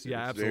the Pacers.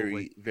 Yeah, absolutely.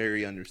 Very,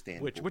 very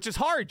understandable. Which is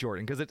hard,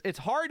 Jordan, because it's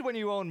hard when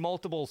you own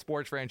multiple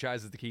sports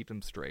franchises to keep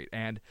them straight.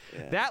 And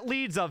that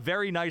leads up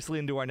very nicely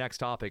into our next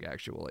topic,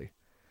 actually.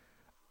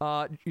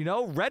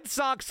 Red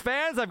Sox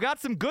fans, I've got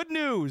some good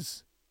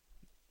news.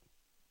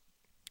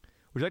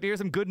 Would you like to hear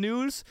some good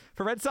news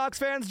for Red Sox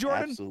fans,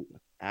 Jordan?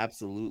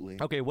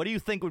 Absolutely. Okay, what do you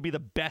think would be the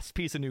best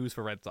piece of news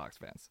for Red Sox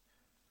fans?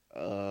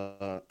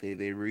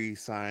 They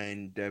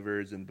re-signed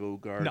Devers and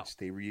Bogarts. No.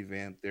 They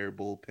revamped their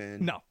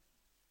bullpen. No.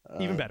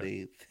 Even better.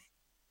 Even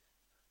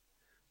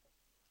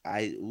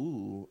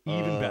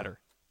better.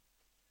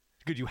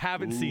 Good, you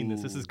haven't seen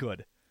this. This is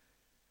good.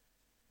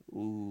 I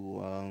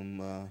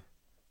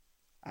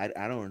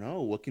don't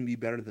know. What can be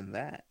better than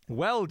that?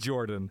 Well,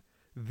 Jordan,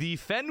 the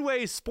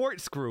Fenway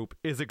Sports Group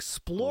is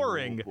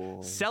exploring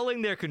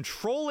selling their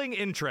controlling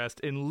interest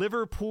in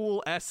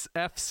Liverpool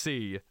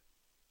SFC.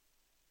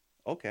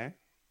 Okay.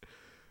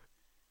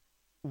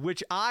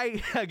 Which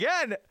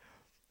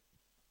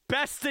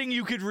best thing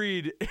you could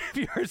read if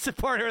you're a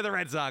supporter of the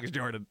Red Sox,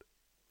 Jordan.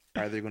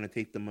 Are they going to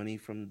take the money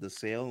from the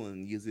sale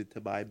and use it to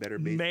buy better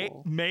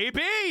baseball?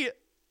 Maybe.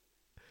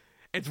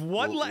 It's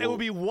it would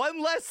be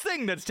one less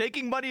thing that's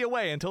taking money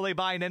away until they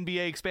buy an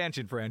NBA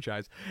expansion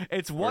franchise.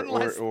 It's one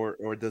less.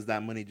 Or does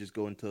that money just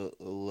go into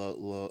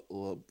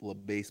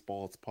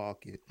baseball's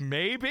pocket?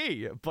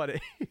 Maybe,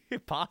 but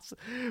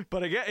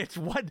But again, it's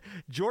one.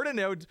 Jordan,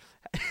 it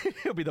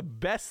would be the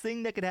best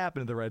thing that could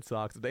happen to the Red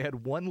Sox if they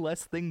had one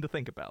less thing to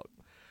think about.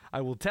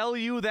 I will tell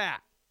you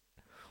that.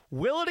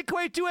 Will it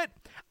equate to it?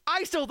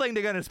 I still think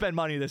they're going to spend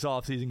money this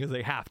offseason because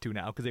they have to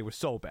now because they were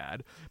so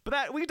bad.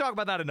 But we can talk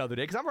about that another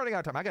day because I'm running out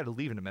of time. I got to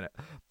leave in a minute.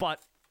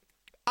 But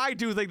I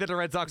do think that the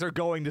Red Sox are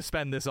going to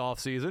spend this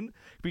offseason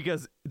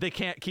because they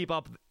can't keep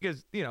up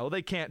because,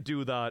 they can't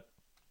do the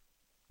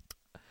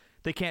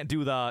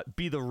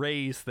be the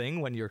Rays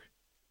thing when you're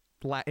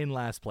in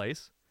last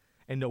place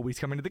and nobody's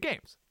coming to the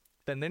games.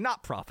 Then they're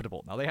not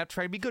profitable. Now they have to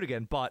try to be good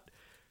again, but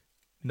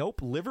nope,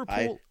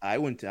 Liverpool. I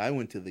went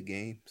to the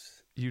games.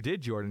 You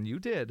did, Jordan. You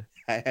did.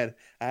 I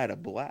had a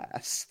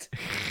blast.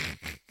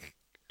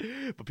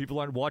 But people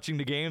aren't watching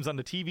the games on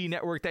the TV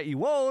network that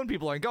you own.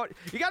 People aren't going.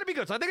 You got to be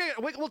good. So I think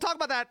we'll talk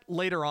about that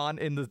later on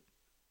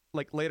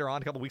later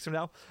on, a couple weeks from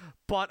now.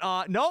 But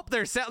nope,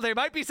 they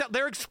might be.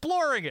 They're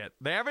exploring it.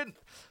 They haven't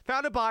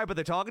found a buy, but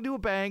they're talking to a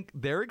bank.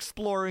 They're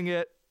exploring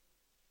it.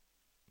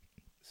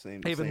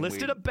 They've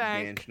enlisted a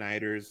bank. Dan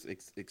Schneider's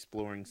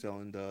exploring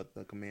selling the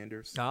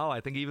Commanders. No,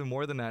 I think even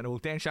more than that. Well,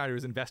 Dan Schneider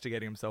is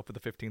investigating himself for the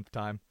 15th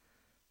time.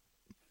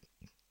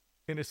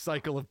 In a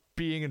cycle of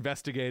being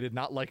investigated,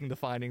 not liking the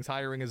findings,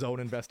 hiring his own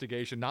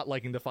investigation, not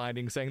liking the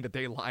findings, saying that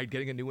they lied,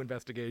 getting a new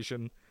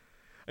investigation,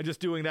 and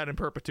just doing that in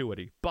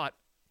perpetuity. But,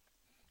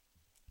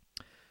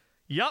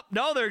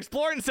 they're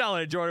exploring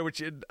selling it, Jordan,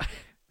 which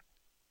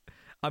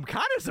I'm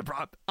kind of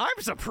surprised. I'm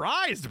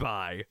surprised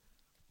by.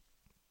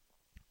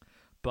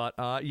 But,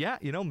 yeah,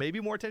 maybe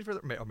more attention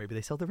or maybe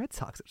they sell the Red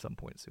Sox at some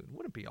point soon.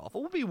 Wouldn't be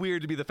awful. It would be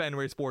weird to be the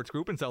Fenway Sports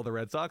Group and sell the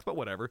Red Sox, but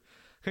whatever.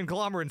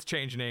 Conglomerates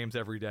change names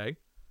every day.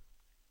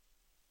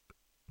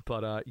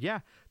 But,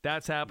 yeah,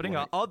 that's happening.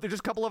 There's just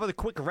a couple of other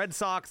quick Red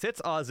Sox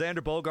hits. Xander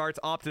Bogaerts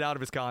opted out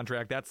of his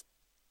contract. That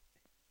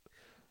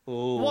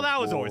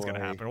was always going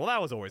to happen.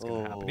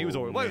 He was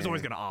always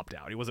going to opt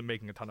out. He wasn't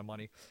making a ton of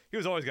money. He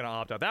was always going to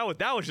opt out.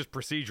 That was just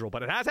procedural,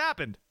 but it has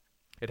happened.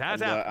 It has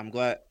happened.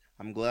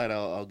 I'm glad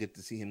I'll get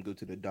to see him go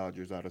to the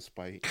Dodgers out of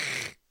spite.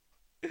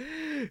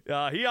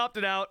 He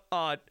opted out.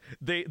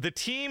 The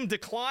team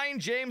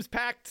declined James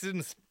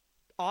Paxton's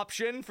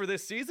option for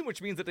this season,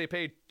 which means that they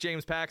paid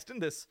James Paxton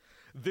this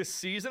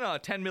season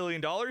 $10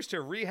 million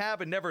to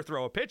rehab and never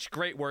throw a pitch.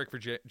 Great work for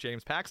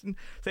James Paxton.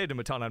 Saved him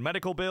a ton on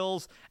medical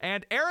bills.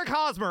 And Eric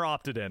Hosmer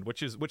opted in,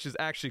 which is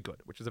actually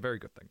good, which is a very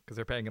good thing because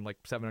they're paying him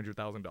like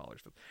 $700,000.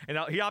 And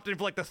now he opted in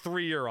for like the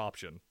 3-year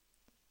option.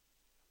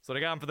 So they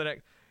got him for the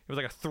next. It was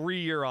like a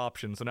 3-year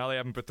option. So now they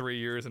have him for 3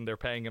 years and they're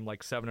paying him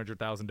like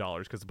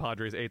 $700,000 because the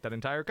Padres ate that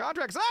entire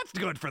contract. So that's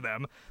good for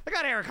them. They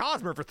got Eric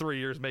Hosmer for 3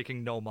 years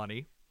making no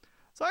money.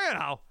 So,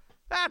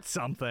 that's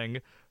something.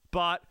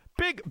 But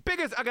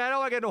biggest, I don't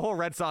want to get into the whole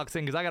Red Sox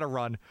thing because I got to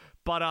run.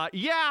 But,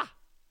 yeah,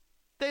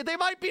 they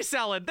might be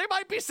selling. They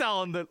might be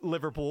selling the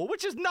Liverpool,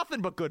 which is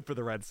nothing but good for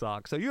the Red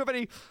Sox. So you have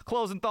any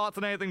closing thoughts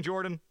on anything,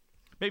 Jordan?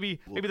 Maybe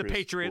the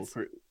Patriots.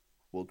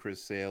 Will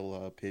Chris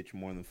Sale pitch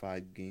more than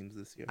 5 games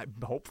this year?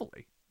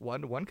 Hopefully.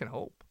 One can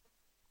hope.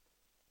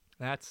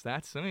 That's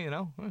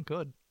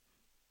good.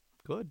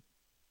 Good.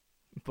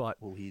 But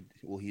will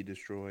he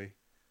destroy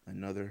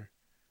another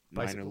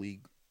minor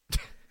league?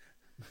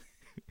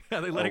 Are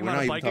they letting him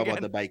on a bike again? We're not even talking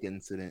about the bike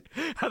incident.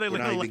 Have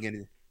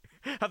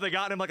they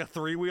gotten him like a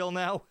 3-wheel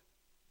now?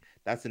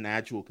 That's an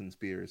actual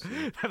conspiracy.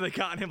 Have they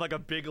gotten him like a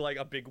big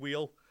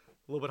wheel?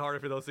 A little bit harder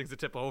for those things to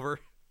tip over.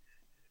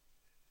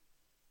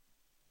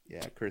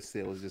 Yeah, Chris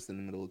Sale was just in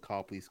the middle of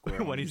Copley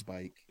Square on his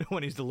bike.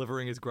 When he's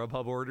delivering his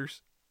Grubhub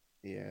orders.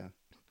 Yeah.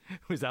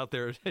 Who's out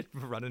there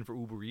running for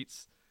Uber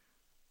Eats.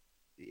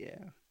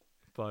 Yeah.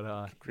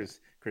 But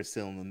Chris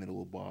Sale in the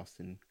middle of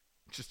Boston.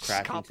 Just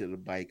crashing to the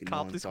bike and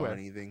no one saw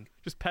anything.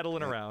 Just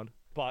pedaling around.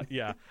 But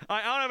yeah,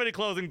 I don't have any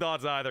closing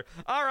thoughts either.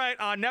 All right,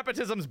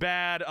 nepotism's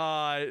bad.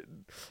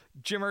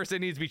 Jim Irsay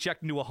needs to be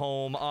checked into a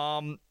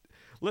home.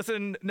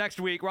 Listen next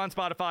week. We're on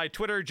Spotify,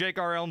 Twitter, Jake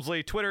R.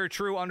 Elmsley, Twitter,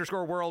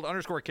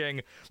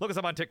 True_World_King. Look us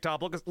up on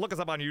TikTok. Look us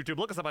up on YouTube.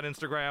 Look us up on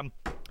Instagram.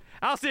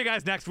 I'll see you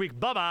guys next week.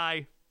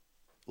 Bye-bye.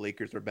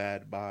 Lakers are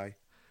bad. Bye.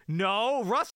 No, Russ